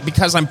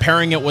 because I'm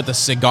pairing it with a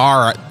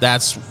cigar,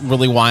 that's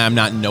really why I'm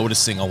not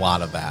noticing a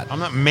lot of that. I'm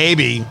not,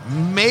 maybe,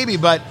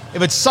 but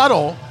if it's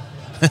subtle,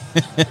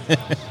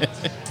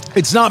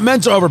 it's not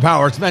meant to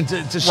overpower. It's meant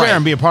to share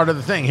and be a part of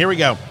the thing. Here we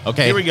go.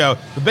 Okay. Here we go.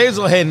 The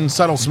Basil Hayden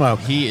subtle smoke.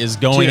 He is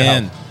going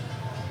in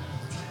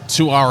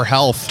to our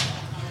health.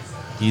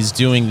 He's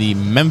doing the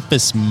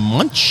Memphis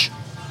Munch.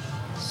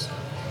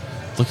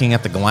 Looking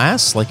at the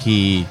glass like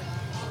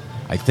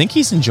I think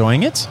he's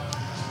enjoying it.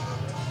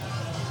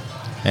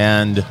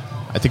 And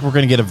I think we're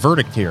going to get a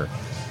verdict here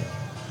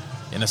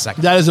in a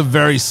second. That is a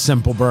very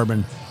simple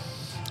bourbon.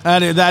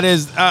 That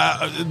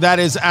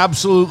is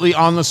absolutely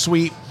on the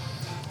sweet.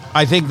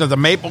 I think that the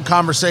maple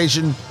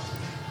conversation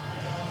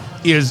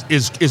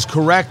is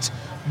correct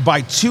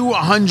by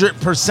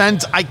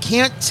 200%. I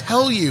can't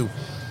tell you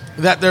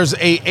that there's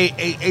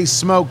a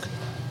smoke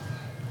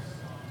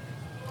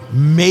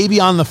maybe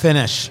on the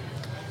finish.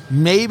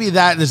 Maybe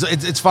that is,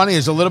 it's funny,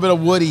 there's a little bit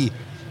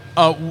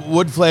of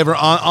wood flavor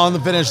on the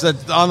finish,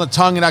 that on the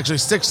tongue. It actually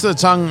sticks to the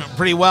tongue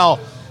pretty well.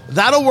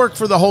 That'll work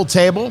for the whole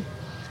table.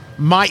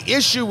 My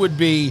issue would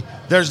be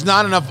there's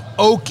not enough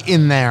oak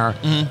in there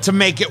to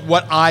make it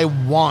what I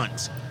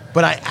want.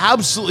 But I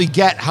absolutely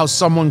get how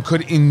someone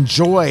could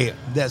enjoy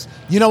this.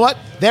 You know what?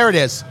 There it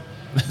is.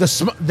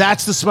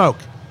 That's the smoke.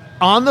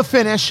 On the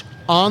finish,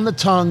 on the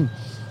tongue,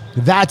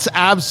 that's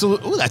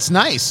absolute. Ooh, that's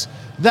nice.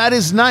 That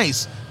is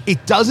nice.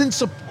 It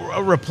doesn't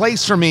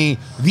replace for me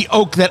the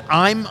oak that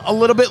I'm a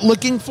little bit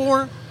looking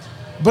for,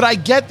 but I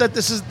get that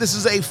this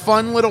is a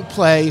fun little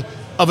play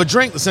of a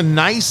drink. It's a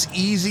nice,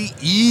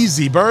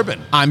 easy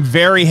bourbon. I'm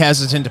very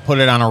hesitant to put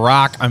it on a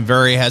rock. I'm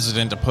very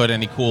hesitant to put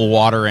any cool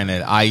water in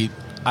it. I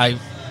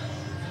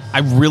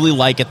really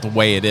like it the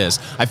way it is.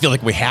 I feel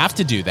like we have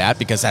to do that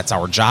because that's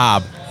our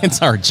job.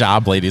 It's our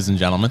job, ladies and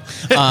gentlemen.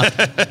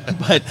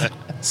 But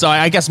so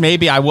I guess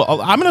maybe I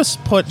will. I'm going to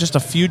put just a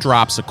few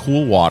drops of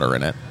cool water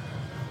in it.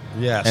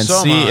 Yeah, and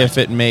see if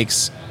it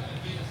makes.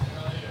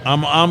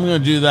 I'm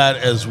going to do that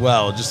as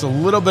well. Just a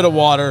little bit of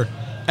water,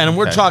 and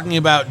we're talking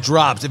about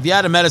drops. If you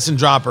had a medicine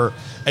dropper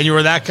and you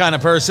were that kind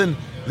of person,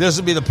 this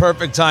would be the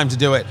perfect time to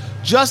do it,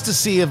 just to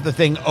see if the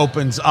thing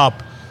opens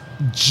up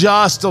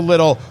just a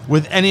little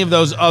with any of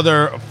those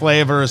other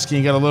flavors. Can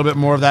you get a little bit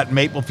more of that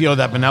maple feel,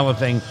 that vanilla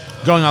thing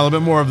going on, a little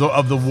bit more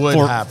of the wood?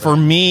 For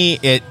me,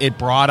 it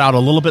brought out a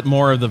little bit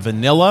more of the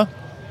vanilla,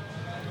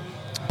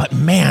 but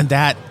man,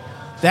 that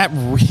That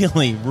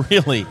really,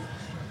 really,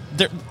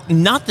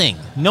 nothing.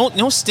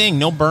 No sting,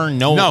 no burn,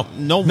 no not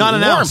an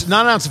warmth.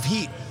 ounce of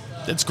heat.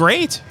 That's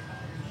great.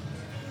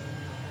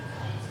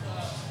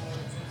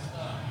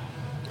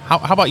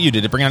 How about you?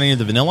 Did it bring out any of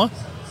the vanilla?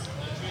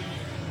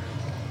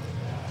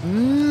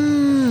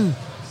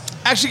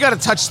 Actually, got a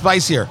touch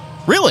spicier.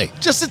 Really?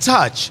 Just a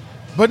touch,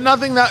 but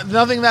nothing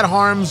that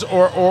harms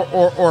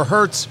or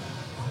hurts.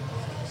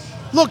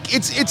 Look,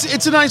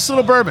 it's a nice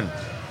little bourbon.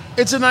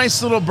 It's a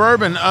nice little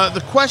bourbon.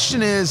 The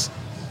question is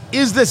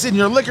this in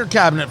your liquor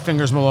cabinet,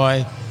 Fingers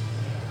Malloy,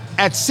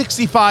 at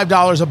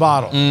 $65 a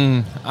bottle?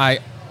 I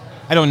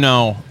don't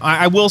know.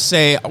 I will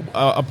say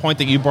a point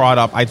that you brought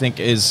up I think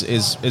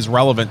is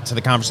relevant to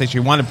the conversation.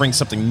 You want to bring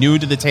something new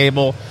to the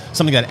table,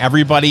 something that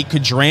everybody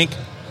could drink.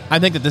 I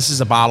think that this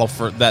is a bottle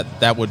for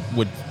that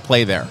would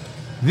play there.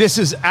 This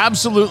is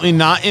absolutely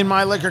not in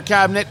my liquor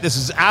cabinet. This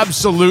is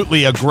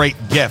absolutely a great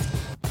gift.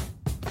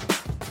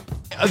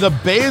 The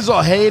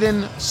Basil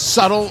Hayden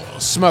Subtle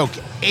Smoke,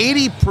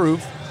 80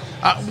 proof.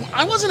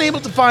 I wasn't able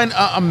to find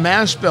a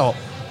mash bill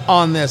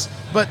on this,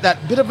 but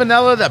that bit of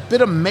vanilla, that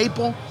bit of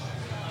maple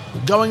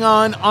going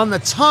on the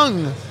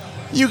tongue,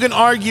 you can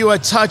argue a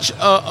touch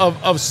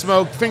of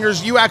smoke.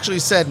 Fingers, you actually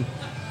said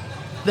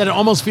that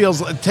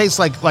it tastes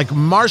like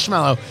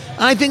marshmallow.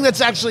 And I think that's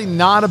actually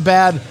not a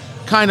bad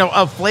kind of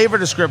a flavor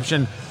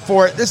description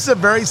for it. This is a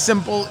very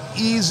simple,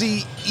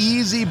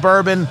 easy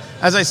bourbon,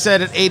 as I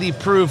said, at 80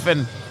 proof,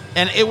 and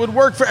it would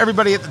work for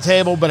everybody at the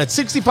table, but at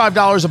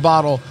 $65 a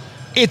bottle,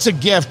 it's a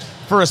gift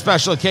for a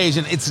special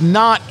occasion. It's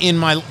not in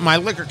my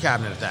liquor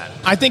cabinet at that.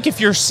 I think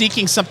if you're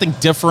seeking something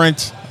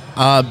different,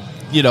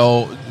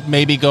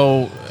 maybe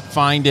go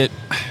find it.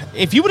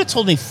 If you would have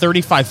told me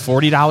 $35,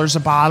 $40 a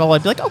bottle,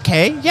 I'd be like,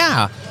 okay,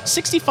 yeah.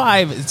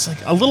 $65, it's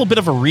like a little bit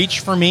of a reach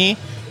for me.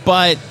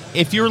 But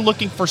if you're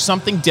looking for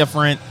something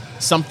different,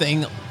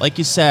 something, like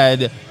you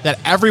said, that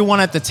everyone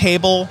at the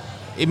table,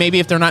 maybe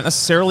if they're not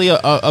necessarily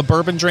a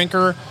bourbon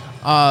drinker,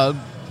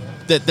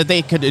 that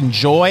they could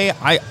enjoy,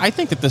 I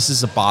think that this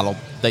is a bottle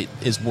that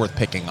is worth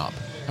picking up.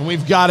 And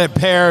we've got it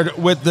paired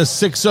with the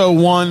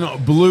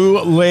 601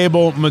 Blue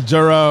Label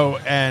Maduro,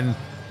 and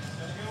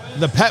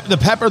the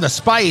pepper, the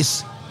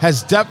spice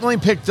has definitely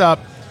picked up,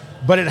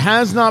 but it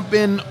has not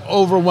been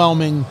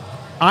overwhelming.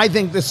 I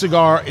think this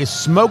cigar is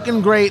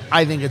smoking great.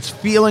 I think it's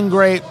feeling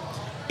great.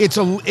 It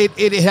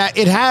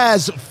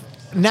has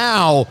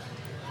now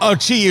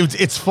achieved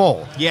its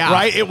full. Yeah.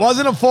 Right? It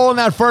wasn't a full in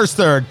that first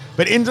third,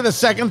 but into the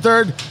second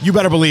third, you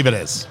better believe it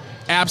is.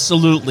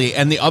 Absolutely.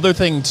 And the other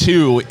thing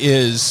too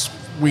is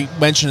we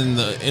mentioned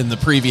in the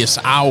previous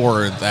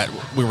hour that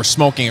we were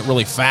smoking it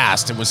really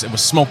fast. It was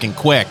smoking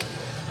quick.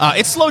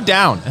 It slowed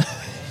down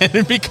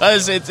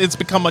because it's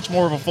become much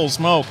more of a full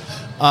smoke.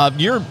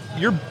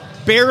 You're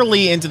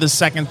barely into the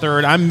second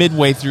third. I'm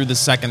midway through the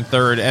second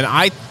third, and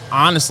I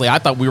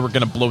thought we were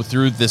going to blow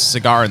through this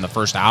cigar in the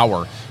first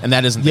hour, and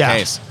that isn't the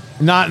case.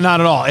 Not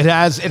at all. It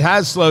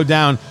has slowed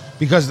down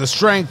because the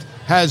strength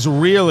has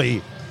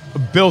really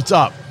built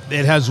up.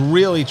 It has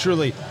really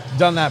truly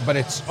done that, but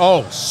it's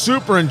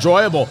super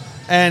enjoyable.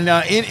 And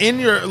in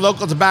your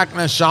local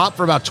tobacconist shop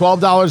for about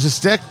 $12 a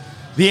stick,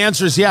 the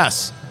answer is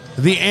yes.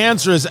 The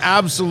answer is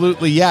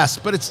absolutely yes.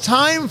 But it's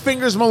time,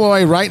 Fingers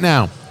Malloy, right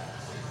now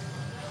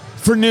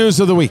for news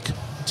of the week.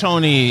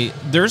 Tony,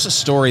 there's a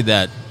story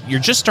that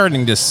you're just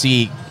starting to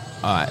see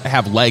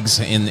have legs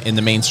in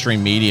the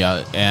mainstream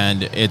media,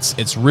 and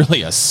it's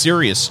really a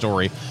serious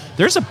story.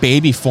 There's a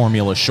baby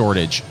formula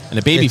shortage and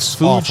a baby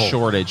food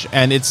shortage,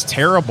 and it's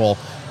terrible.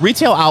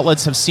 Retail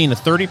outlets have seen a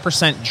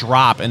 30%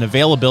 drop in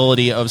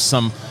availability of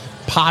some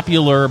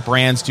popular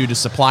brands due to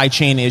supply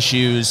chain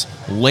issues,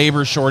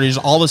 labor shortages,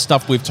 all the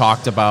stuff we've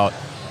talked about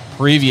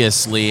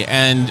previously.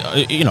 And,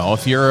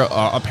 if you're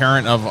a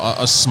parent of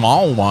a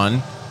small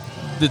one,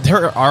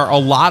 there are a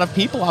lot of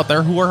people out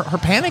there who are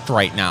panicked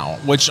right now,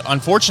 which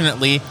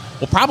unfortunately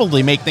will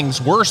probably make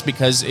things worse,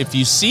 because if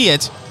you see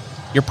it,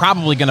 you're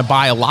probably going to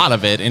buy a lot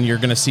of it, and you're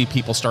going to see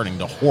people starting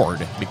to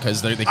hoard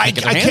because they can't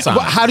get their hands on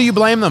it. How do you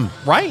blame them?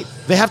 Right.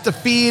 They have to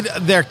feed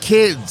their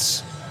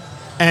kids.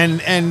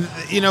 And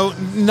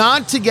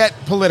not to get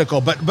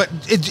political, but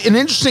it's an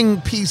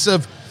interesting piece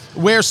of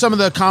where some of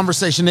the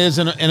conversation is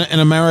in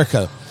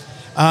America.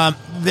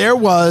 There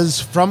was,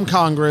 from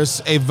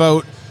Congress, a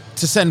vote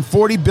to send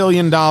 $40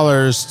 billion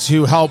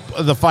to help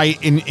the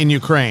fight in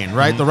Ukraine,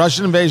 right? Mm-hmm. The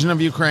Russian invasion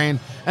of Ukraine.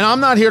 And I'm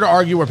not here to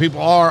argue where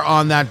people are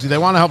on that. Do they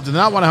want to help? Do they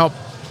not want to help?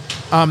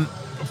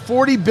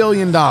 $40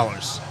 billion.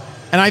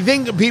 And I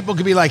think people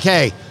could be like,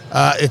 hey,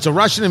 it's a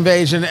Russian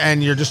invasion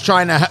and you're just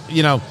trying to,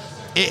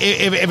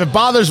 if it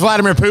bothers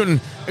Vladimir Putin,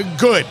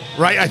 good,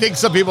 right? I think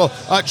some people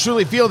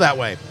truly feel that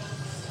way.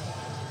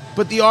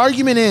 But the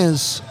argument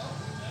is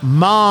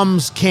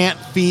moms can't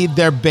feed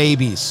their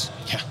babies.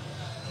 Yeah.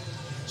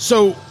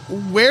 So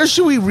where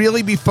should we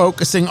really be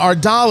focusing our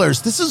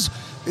dollars?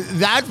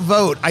 That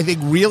vote, I think,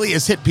 really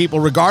has hit people,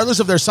 regardless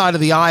of their side of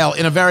the aisle,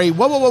 in a very,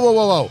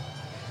 whoa.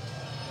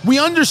 We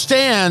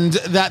understand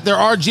that there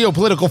are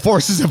geopolitical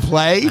forces at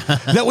play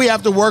that we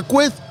have to work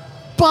with,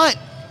 but,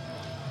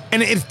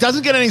 and it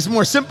doesn't get any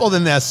more simple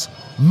than this,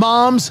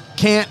 Moms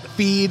can't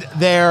feed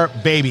their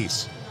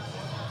babies.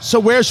 So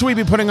where should we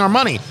be putting our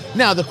money?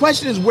 Now, the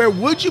question is, where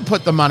would you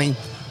put the money?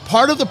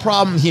 Part of the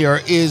problem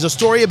here is a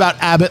story about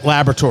Abbott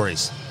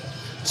Laboratories.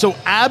 So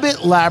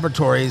Abbott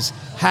Laboratories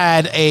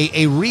had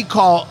a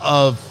recall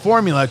of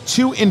formula.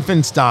 2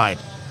 infants died.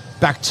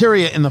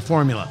 Bacteria in the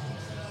formula.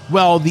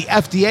 Well, the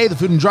FDA, the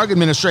Food and Drug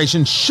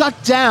Administration,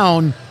 shut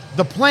down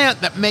the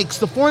plant that makes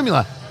the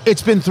formula.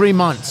 It's been 3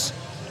 months.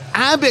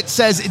 Abbott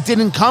says it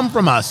didn't come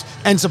from us.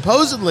 And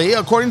supposedly,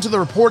 according to the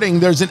reporting,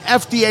 there's an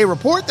FDA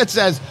report that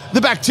says the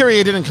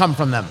bacteria didn't come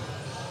from them.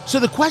 So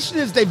the question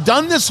is, they've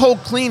done this whole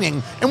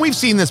cleaning, and we've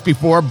seen this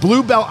before.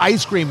 Bluebell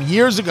ice cream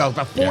years ago,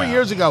 about 4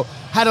 years ago,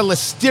 had a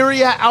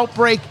listeria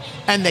outbreak,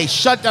 and they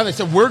shut down. They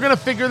said, we're going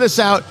to figure this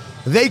out.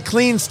 They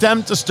cleaned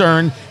stem to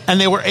stern, and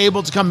they were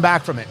able to come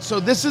back from it. So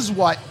this is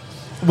what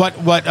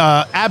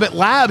Abbott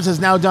Labs has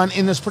now done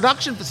in this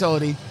production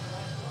facility,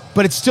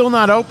 but it's still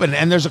not open.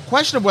 And there's a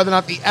question of whether or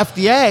not the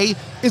FDA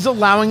is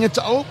allowing it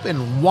to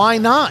open. Why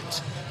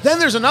not? Then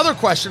there's another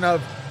question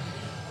of,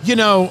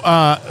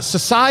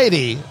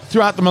 society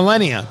throughout the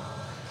millennia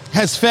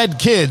has fed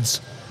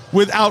kids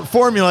without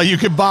formula you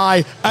could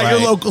buy at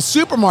your local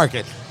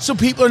supermarket. So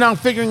people are now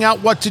figuring out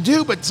what to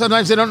do, but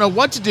sometimes they don't know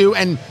what to do.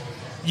 And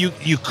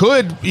you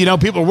could,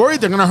 people are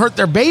worried they're going to hurt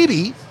their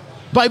baby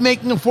by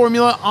making a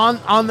formula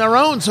on their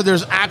own. So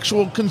there's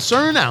actual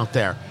concern out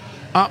there.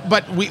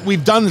 But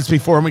we've done this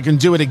before, and we can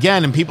do it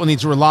again, and people need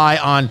to rely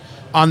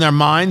on their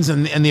minds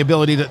and the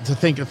ability to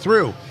think it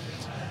through.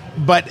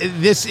 But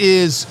this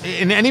is,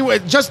 in any way,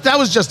 that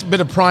was just a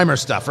bit of primer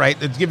stuff, right?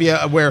 To give you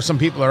where some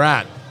people are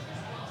at.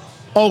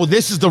 Oh,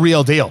 this is the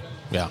real deal.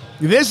 Yeah.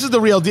 This is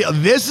the real deal.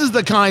 This is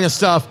the kind of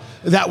stuff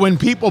that when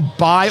people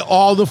buy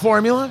all the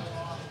formula,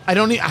 I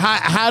don't need,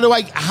 how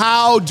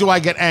do I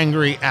get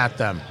angry at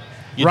them?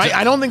 Right?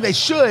 I don't think they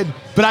should,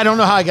 but I don't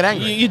know how I get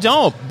angry. You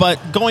don't.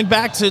 But going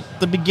back to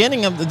the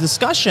beginning of the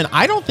discussion,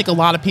 I don't think a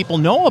lot of people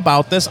know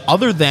about this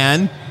other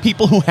than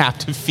people who have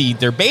to feed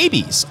their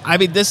babies. I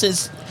mean,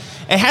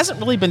 it hasn't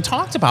really been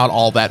talked about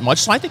all that much.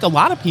 So I think a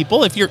lot of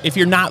people, if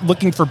you're not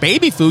looking for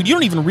baby food, you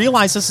don't even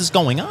realize this is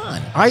going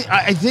on.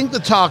 I think the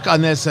talk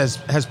on this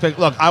has picked.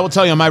 Look, I will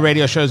tell you on my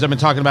radio shows, I've been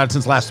talking about it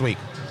since last week.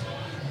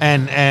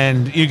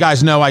 And you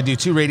guys know I do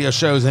 2 radio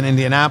shows in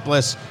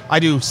Indianapolis. I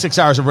do 6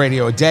 hours of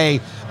radio a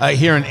day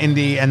here in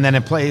Indy, and then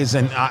it plays.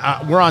 And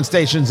we're on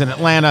stations in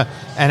Atlanta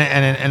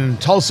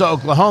and Tulsa,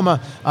 Oklahoma,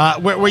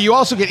 where you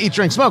also get Eat,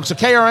 Drink, Smoke. So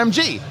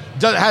KRMG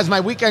has my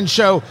weekend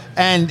show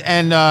and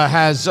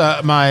has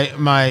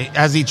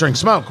has Eat, Drink,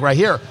 Smoke right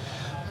here.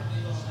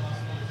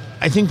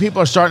 I think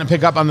people are starting to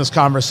pick up on this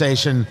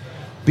conversation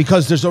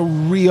because there's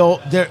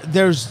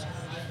there's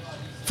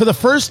for the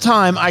first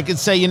time I could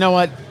say, you know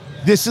what?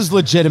 This is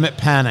legitimate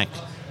panic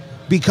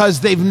because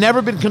they've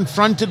never been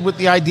confronted with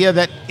the idea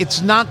that it's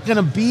not going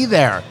to be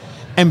there.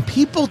 And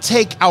people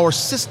take our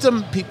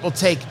system, people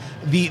take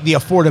the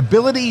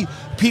affordability,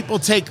 people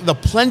take the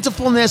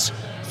plentifulness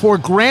for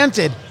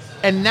granted,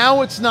 and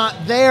now it's not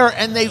there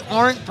and they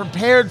aren't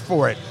prepared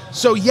for it.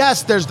 So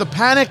yes, there's the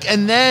panic,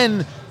 and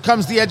then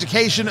comes the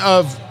education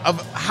of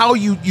how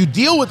you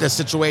deal with this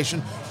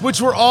situation, which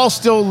we're all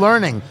still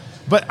learning.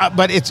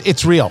 But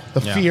it's real.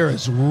 The fear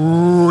is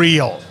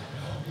real.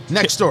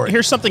 Next story.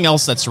 Here's something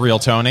else that's real,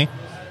 Tony,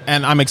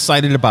 and I'm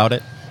excited about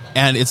it.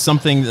 And it's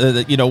something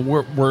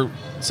that we're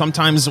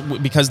sometimes,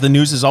 because the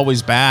news is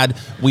always bad,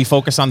 we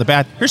focus on the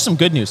bad. Here's some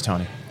good news,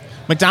 Tony.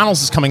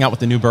 McDonald's is coming out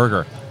with a new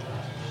burger.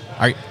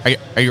 Are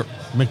you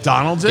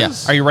McDonald's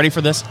is? Yeah. Are you ready for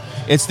this?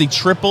 It's the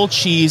triple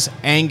cheese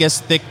Angus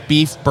thick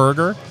beef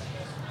burger.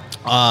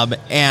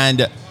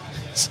 And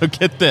so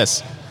get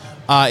this.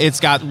 It's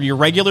got your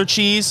regular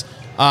cheese,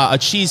 a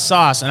cheese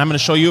sauce, and I'm going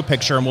to show you a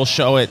picture, and we'll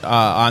show it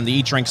on the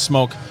Eat, Drink,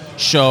 Smoke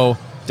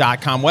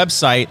Show.com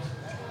website.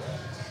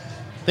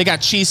 They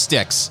got cheese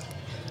sticks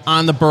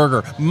on the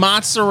burger,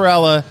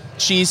 mozzarella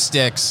cheese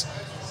sticks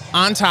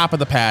on top of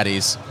the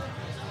patties.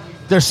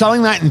 They're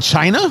selling that in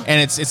China?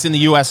 And it's in the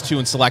U.S. too,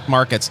 in select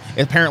markets.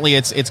 Apparently,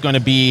 it's going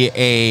to be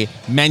a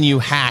menu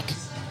hack.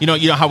 You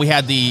know how we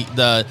had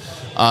the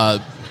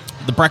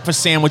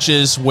breakfast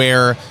sandwiches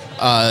where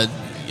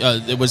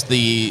it was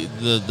the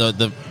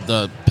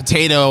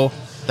potato,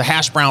 the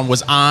hash brown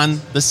was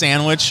on the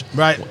sandwich.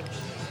 Right.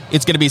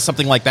 It's going to be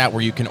something like that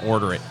where you can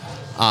order it.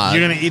 You're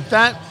going to eat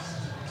that?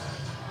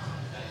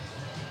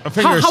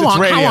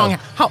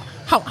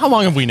 How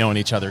long have we known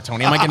each other,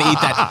 Tony? Am I going to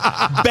eat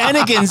that?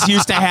 Bennigan's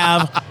used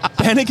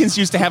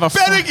to have a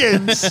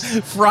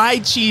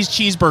fried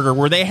cheeseburger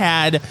where they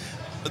had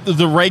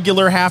the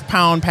regular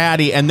half-pound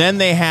patty, and then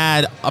they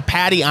had a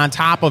patty on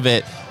top of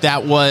it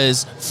that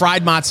was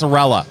fried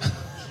mozzarella.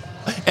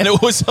 And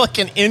it was like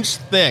an inch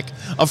thick,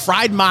 a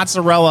fried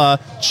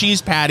mozzarella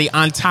cheese patty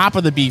on top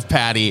of the beef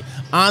patty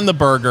on the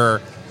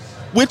burger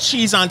with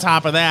cheese on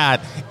top of that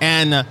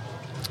and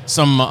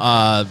some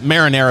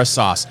marinara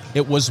sauce.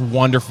 It was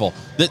wonderful.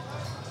 The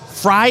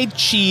fried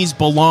cheese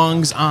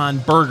belongs on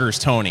burgers,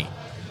 Tony.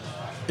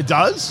 It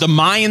does? The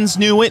Mayans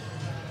knew it.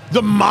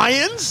 The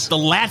Mayans? The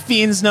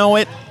Latvians know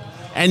it.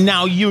 And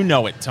now you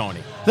know it, Tony.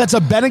 That's a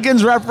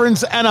Bennigan's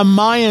reference and a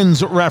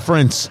Mayans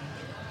reference.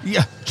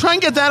 Yeah, try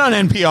and get that on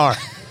NPR.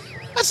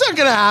 That's not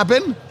going to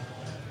happen.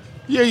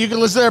 Yeah, you can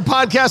listen to their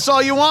podcasts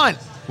all you want.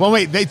 Well,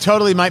 wait, they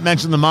totally might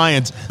mention the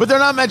Mayans, but they're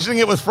not mentioning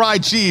it with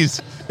fried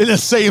cheese in the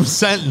same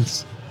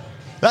sentence.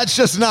 That's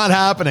just not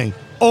happening.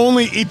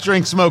 Only Eat,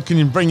 Drink, Smoke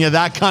can bring you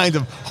that kind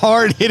of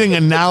hard-hitting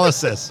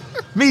analysis.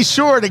 Be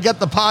sure to get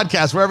the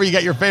podcast wherever you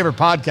get your favorite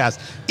podcast.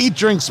 Eat,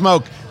 Drink,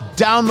 Smoke.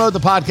 Download the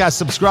podcast.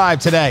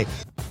 Subscribe today.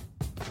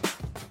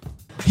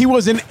 He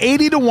was an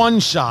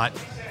 80-1 shot.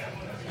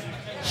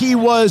 He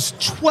was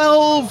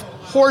 12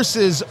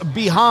 horses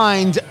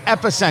behind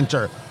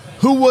Epicenter,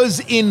 who was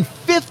in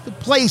 5th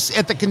place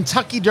at the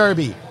Kentucky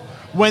Derby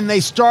when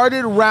they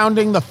started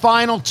rounding the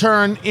final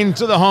turn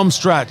into the home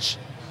stretch.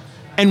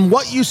 And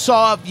what you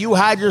saw, if you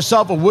had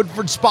yourself a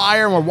Woodford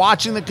Spire and were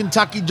watching the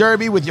Kentucky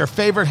Derby with your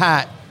favorite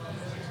hat,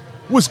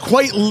 was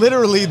quite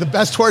literally the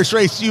best horse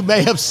race you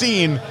may have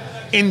seen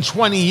in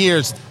 20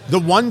 years. The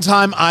one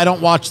time I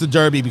don't watch the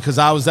Derby because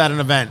I was at an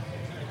event.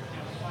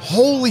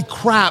 Holy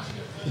crap,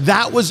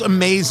 that was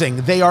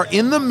amazing. They are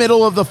in the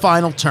middle of the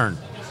final turn.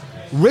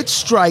 Rich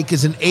Strike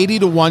is an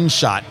 80-1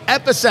 shot.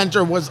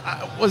 Epicenter was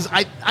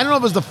I don't know if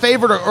it was the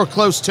favorite or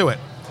close to it.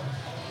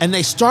 And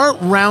they start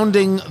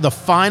rounding the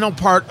final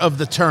part of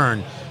the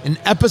turn, and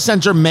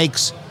Epicenter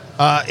makes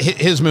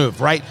his move,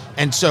 right?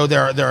 And so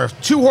there are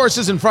 2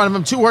 horses in front of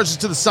him, 2 horses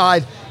to the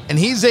side, and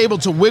he's able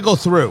to wiggle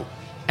through.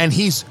 And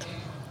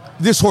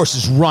this horse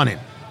is running.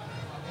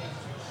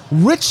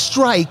 Rich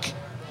Strike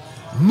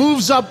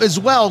moves up as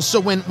well.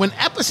 So when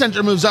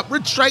Epicenter moves up,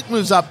 Rich Strike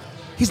moves up.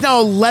 He's now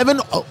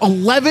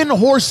 11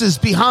 horses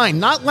behind,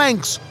 not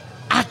lengths,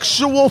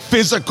 actual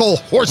physical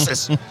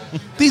horses.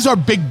 These are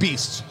big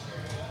beasts.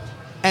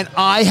 And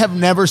I have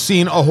never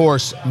seen a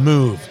horse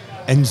move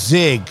and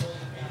zig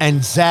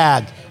and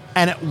zag.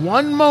 And at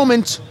one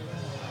moment,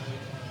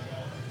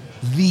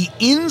 the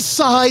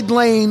inside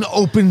lane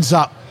opens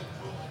up.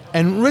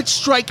 And Rich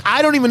Strike,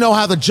 I don't even know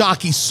how the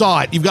jockey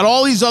saw it. You've got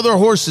all these other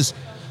horses.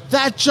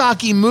 That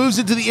jockey moves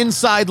into the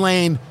inside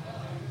lane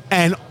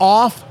and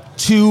off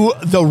to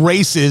the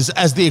races,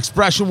 as the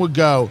expression would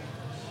go.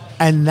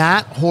 And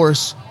that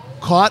horse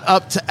caught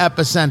up to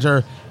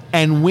Epicenter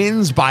and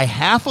wins by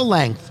half a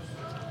length.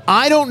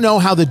 I don't know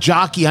how the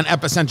jockey on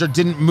Epicenter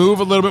didn't move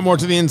a little bit more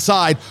to the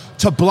inside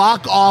to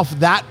block off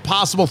that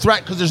possible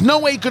threat, because there's no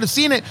way he could have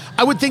seen it.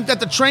 I would think that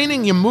the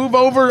training, you move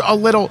over a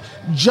little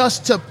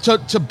just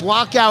to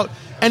block out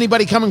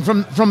anybody coming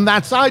from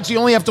that side, so you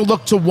only have to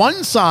look to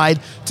one side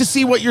to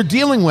see what you're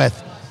dealing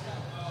with.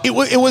 It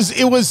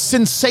was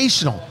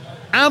sensational.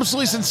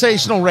 Absolutely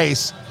sensational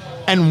race.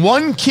 And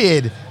one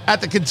kid at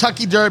the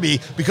Kentucky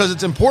Derby, because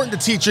it's important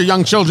to teach your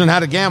young children how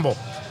to gamble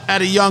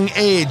at a young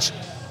age,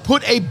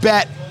 put a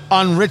bet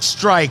on Rich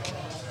Strike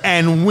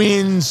and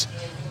wins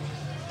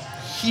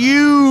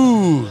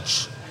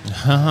huge.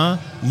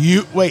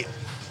 Wait,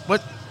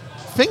 what?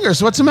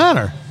 Fingers, what's the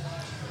matter?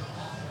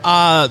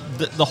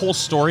 The whole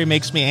story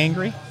makes me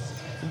angry.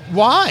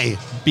 Why?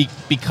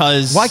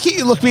 Because... Why can't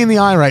you look me in the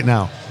eye right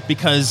now?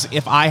 Because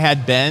if I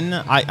had been,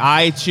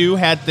 I too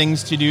had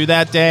things to do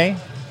that day.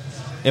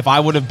 If I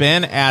would have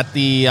been at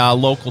the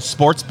local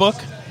sports book,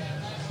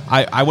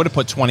 I would have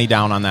put 20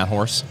 down on that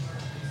horse.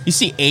 You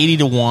see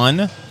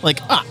 80-1, like,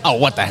 oh,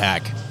 what the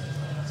heck?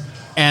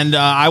 And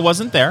I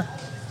wasn't there.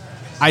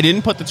 I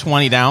didn't put the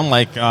 20 down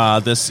like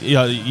this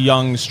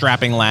young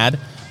strapping lad,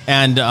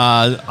 and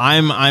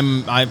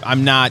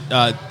I'm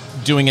not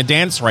doing a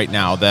dance right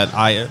now that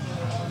I,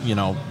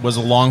 was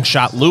a long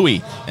shot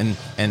Louis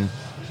and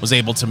was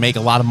able to make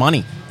a lot of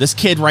money. This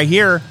kid right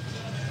here,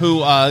 who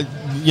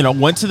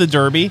went to the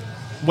Derby,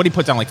 what did he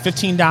put down, like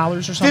 $15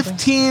 or something?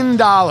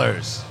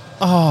 $15.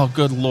 Oh,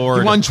 good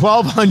Lord. He won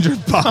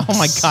 $1,200. Oh,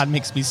 my God,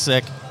 makes me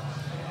sick.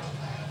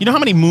 You know how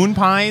many moon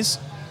pies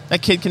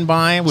that kid can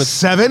buy with...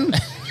 7?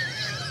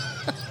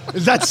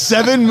 Is that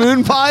 7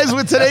 moon pies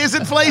with today's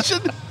inflation?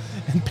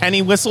 And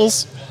penny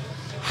whistles?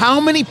 How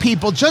many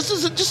people, just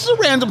as a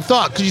random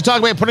thought, because you talk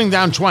about putting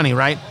down 20,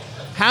 right?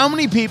 How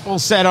many people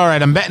said, all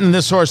right, I'm betting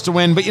this horse to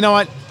win, but you know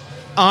what?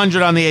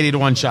 100 on the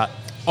 80-1 shot.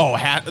 Oh,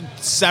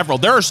 several.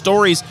 There are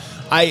stories...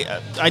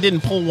 I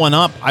didn't pull one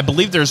up. I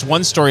believe there's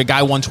one story, a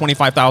guy won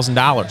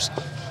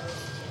 $25,000.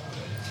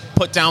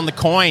 Put down the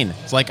coin.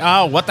 It's like,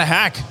 oh, what the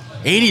heck?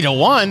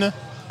 80-1?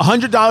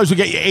 $100 would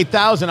get you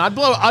 $8,000. I'd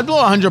blow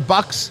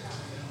 $100.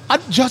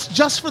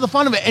 Just for the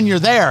fun of it, and you're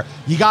there.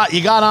 You got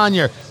on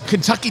your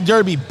Kentucky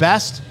Derby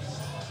best.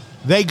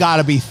 They got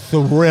to be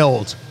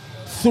thrilled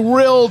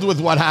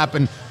with what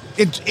happened.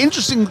 It's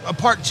interesting.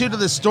 Part 2 to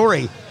this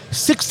story: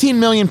 16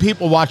 million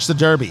people watched the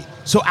Derby.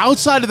 So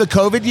outside of the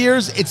COVID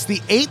years, it's the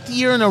 8th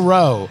year in a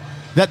row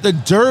that the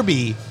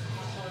Derby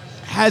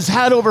has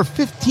had over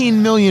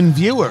 15 million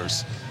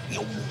viewers.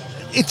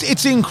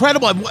 It's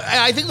incredible.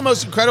 I think the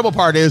most incredible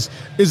part is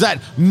that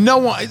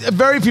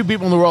very few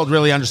people in the world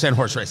really understand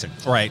horse racing.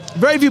 Right.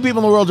 Very few people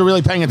in the world are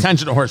really paying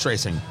attention to horse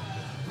racing.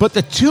 But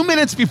the 2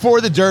 minutes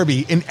before the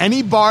Derby, in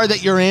any bar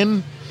that you're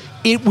in,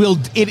 it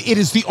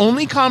is the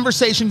only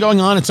conversation going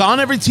on. It's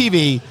on every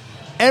TV.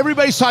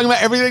 Everybody's talking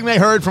about everything they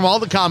heard from all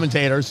the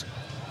commentators.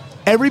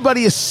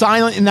 Everybody is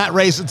silent in that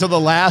race until the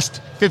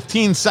last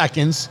 15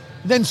 seconds,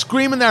 then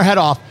screaming their head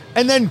off,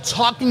 and then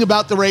talking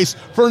about the race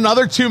for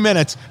another 2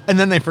 minutes, and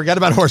then they forget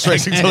about horse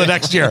racing until the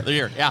next year.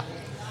 Yeah.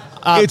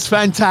 It's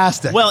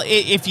fantastic. Well,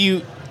 if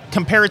you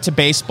compare it to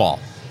baseball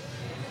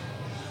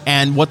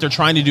and what they're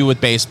trying to do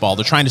with baseball,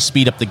 they're trying to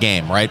speed up the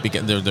game, right?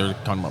 Because they're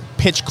talking about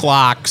pitch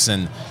clocks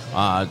and,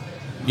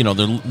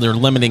 they're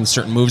limiting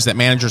certain moves that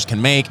managers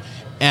can make.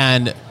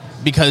 And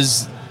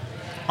because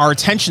our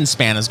attention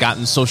span has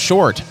gotten so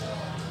short,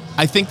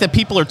 I think that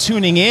people are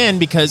tuning in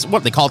because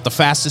what they call it the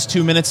fastest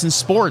 2 minutes in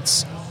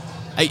sports.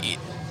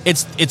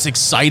 It's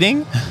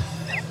exciting.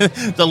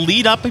 The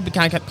lead up,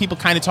 people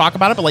kind of talk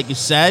about it, but like you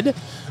said,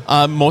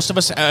 most of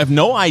us have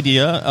no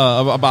idea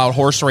about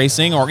horse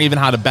racing or even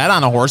how to bet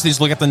on a horse. They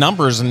just look at the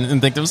numbers and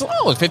think,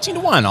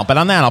 15-1. I'll bet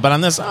on that. I'll bet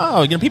on this.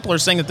 People are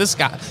saying that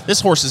this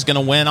horse is going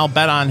to win. I'll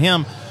bet on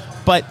him.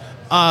 But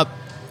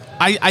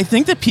I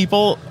think that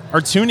people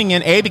are tuning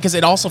in, because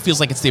it also feels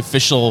like it's the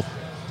official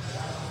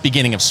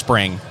beginning of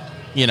spring.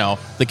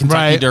 The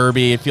Kentucky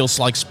Derby. It feels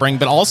like spring,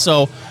 but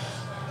also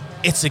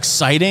it's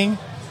exciting.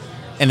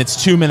 And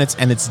it's 2 minutes,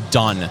 and it's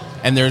done.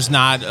 And there's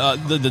not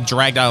the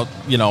dragged out,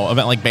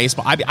 event like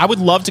baseball. I would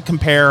love to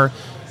compare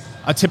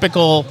a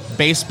typical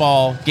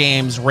baseball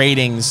game's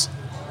ratings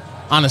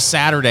on a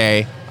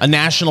Saturday, a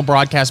national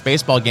broadcast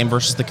baseball game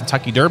versus the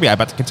Kentucky Derby. I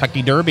bet the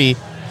Kentucky Derby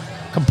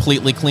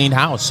completely cleaned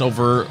house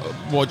over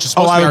what's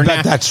supposed to be I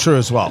bet that's true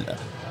as well.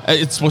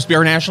 It's supposed to be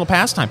our national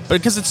pastime, but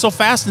because it's so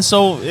fast and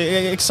so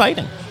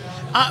exciting.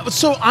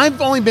 So I've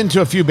only been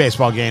to a few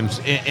baseball games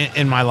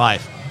in my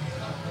life.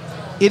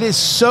 It is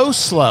so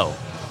slow,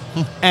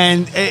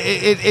 and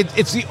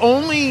it's the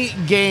only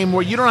game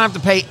where you don't have to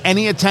pay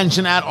any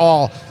attention at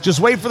all. Just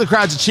wait for the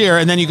crowd to cheer,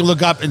 and then you can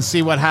look up and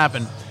see what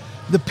happened.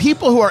 The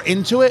people who are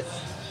into it,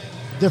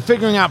 they're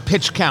figuring out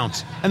pitch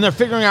counts, and they're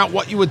figuring out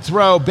what you would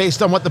throw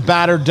based on what the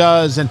batter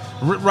does, and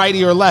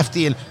righty or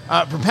lefty, and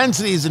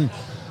propensities, and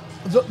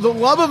the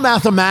love of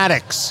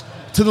mathematics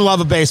to the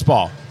love of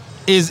baseball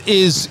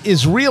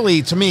is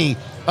really, to me,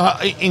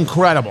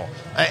 incredible.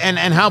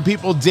 And how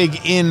people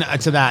dig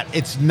into that.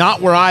 It's not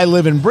where I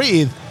live and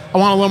breathe. I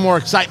want a little more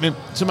excitement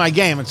to my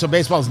game, and so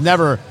baseball's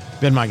never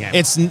been my game.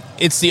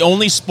 It's the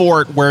only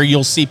sport where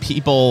you'll see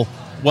people,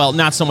 well,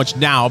 not so much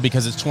now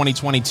because it's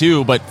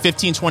 2022, but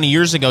 15, 20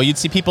 years ago, you'd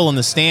see people in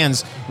the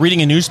stands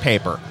reading a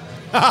newspaper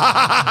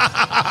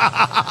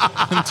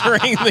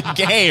during the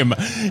game.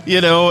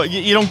 You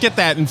don't get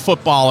that in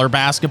football or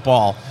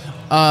basketball.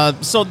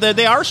 So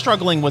they are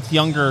struggling with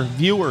younger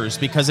viewers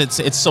because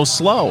it's so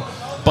slow.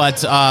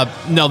 But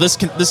no, this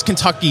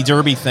Kentucky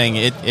Derby thing,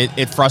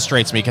 it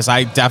frustrates me because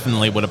I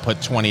definitely would have put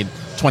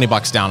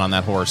 $20 down on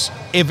that horse.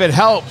 If it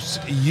helps,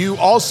 you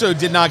also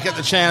did not get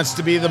the chance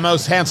to be the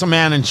most handsome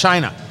man in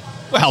China.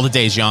 Well, the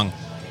day's young.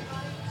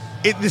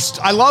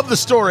 I love the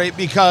story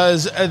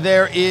because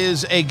there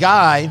is a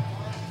guy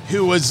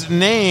who was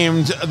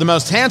named the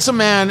most handsome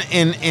man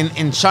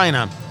in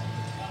China.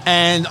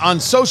 And on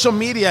social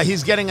media,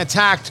 he's getting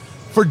attacked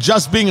for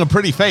just being a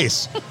pretty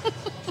face.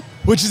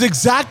 Which is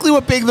exactly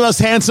what being the most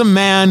handsome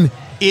man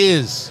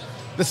is.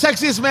 The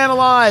sexiest man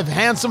alive,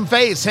 handsome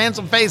face,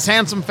 handsome face,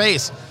 handsome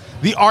face.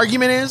 The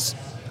argument is,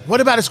 what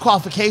about his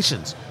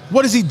qualifications?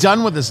 What has he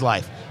done with his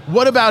life?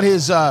 What about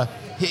his,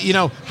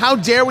 how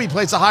dare we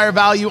place a higher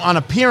value on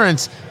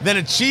appearance than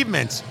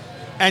achievement?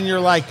 And you're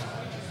like,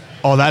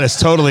 oh, that is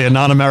totally a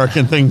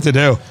non-American thing to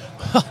do.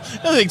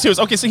 Another thing too is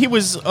so he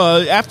was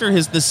after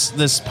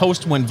this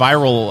post went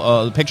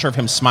viral, the picture of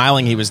him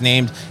smiling. He was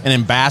named an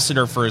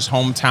ambassador for his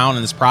hometown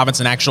in this province,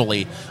 and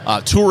actually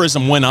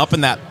tourism went up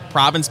in that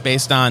province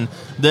based on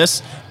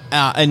this.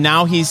 And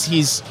now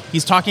he's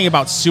talking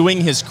about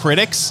suing his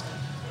critics,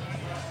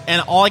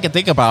 and all I can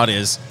think about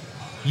is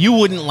you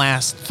wouldn't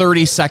last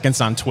 30 seconds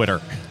on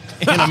Twitter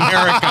in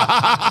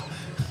America.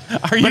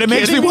 But it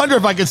makes me wonder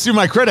if I could sue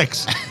my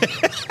critics.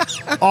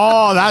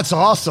 Oh, that's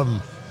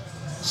awesome.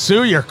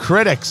 Sue your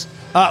critics.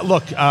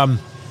 Look,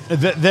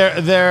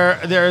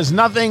 there is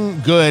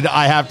nothing good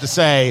I have to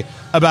say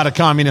about a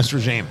communist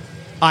regime.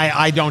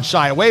 I don't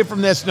shy away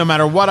from this no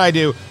matter what I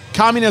do.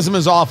 Communism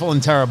is awful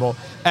and terrible.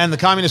 And the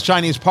Communist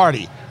Chinese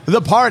Party,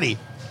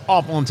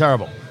 awful and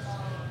terrible.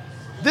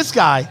 This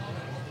guy,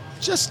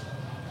 just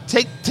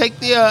take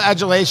the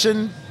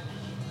adulation.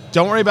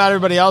 Don't worry about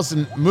everybody else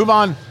and move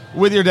on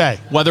with your day.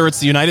 Whether it's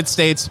the United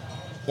States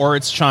or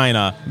it's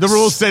China, the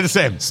rules stay the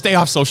same. Stay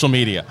off social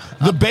media.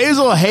 The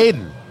Basil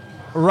Hayden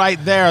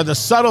right there, the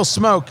subtle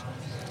smoke.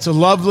 It's a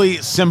lovely,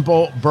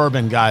 simple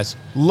bourbon, guys.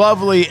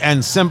 Lovely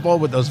and simple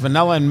with those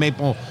vanilla and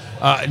maple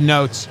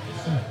notes.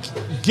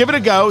 Give it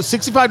a go.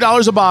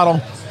 $65 a bottle.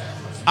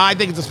 I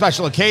think it's a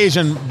special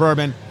occasion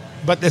bourbon.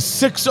 But the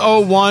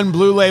 601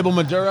 Blue Label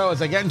Maduro,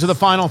 as I get into the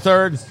final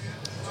third,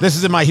 this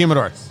is in my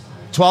humidor.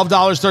 $12,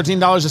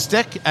 $13 a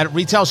stick at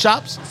retail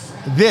shops.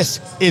 This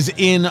is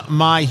in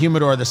my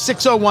humidor. The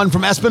 601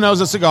 from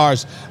Espinosa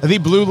Cigars, the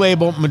Blue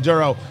Label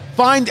Maduro.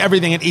 Find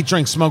everything at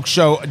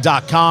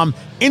EatDrinkSmokeShow.com.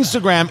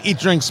 Instagram, Eat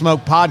Drink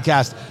Smoke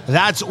Podcast.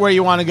 That's where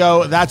you want to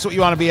go. That's what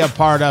you want to be a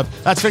part of.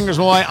 That's Fingers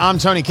Malloy. I'm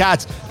Tony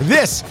Katz.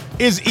 This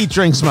is Eat,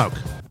 Drink, Smoke.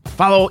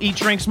 Follow Eat,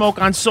 Drink, Smoke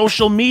on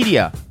social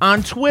media,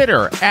 on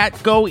Twitter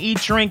at Go Eat,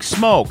 Drink,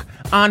 Smoke,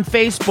 on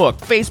Facebook,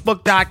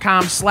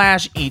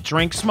 facebook.com/Eat,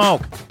 Drink,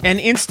 Smoke, and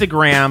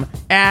Instagram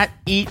at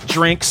Eat,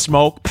 Drink,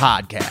 Smoke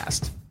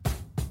Podcast.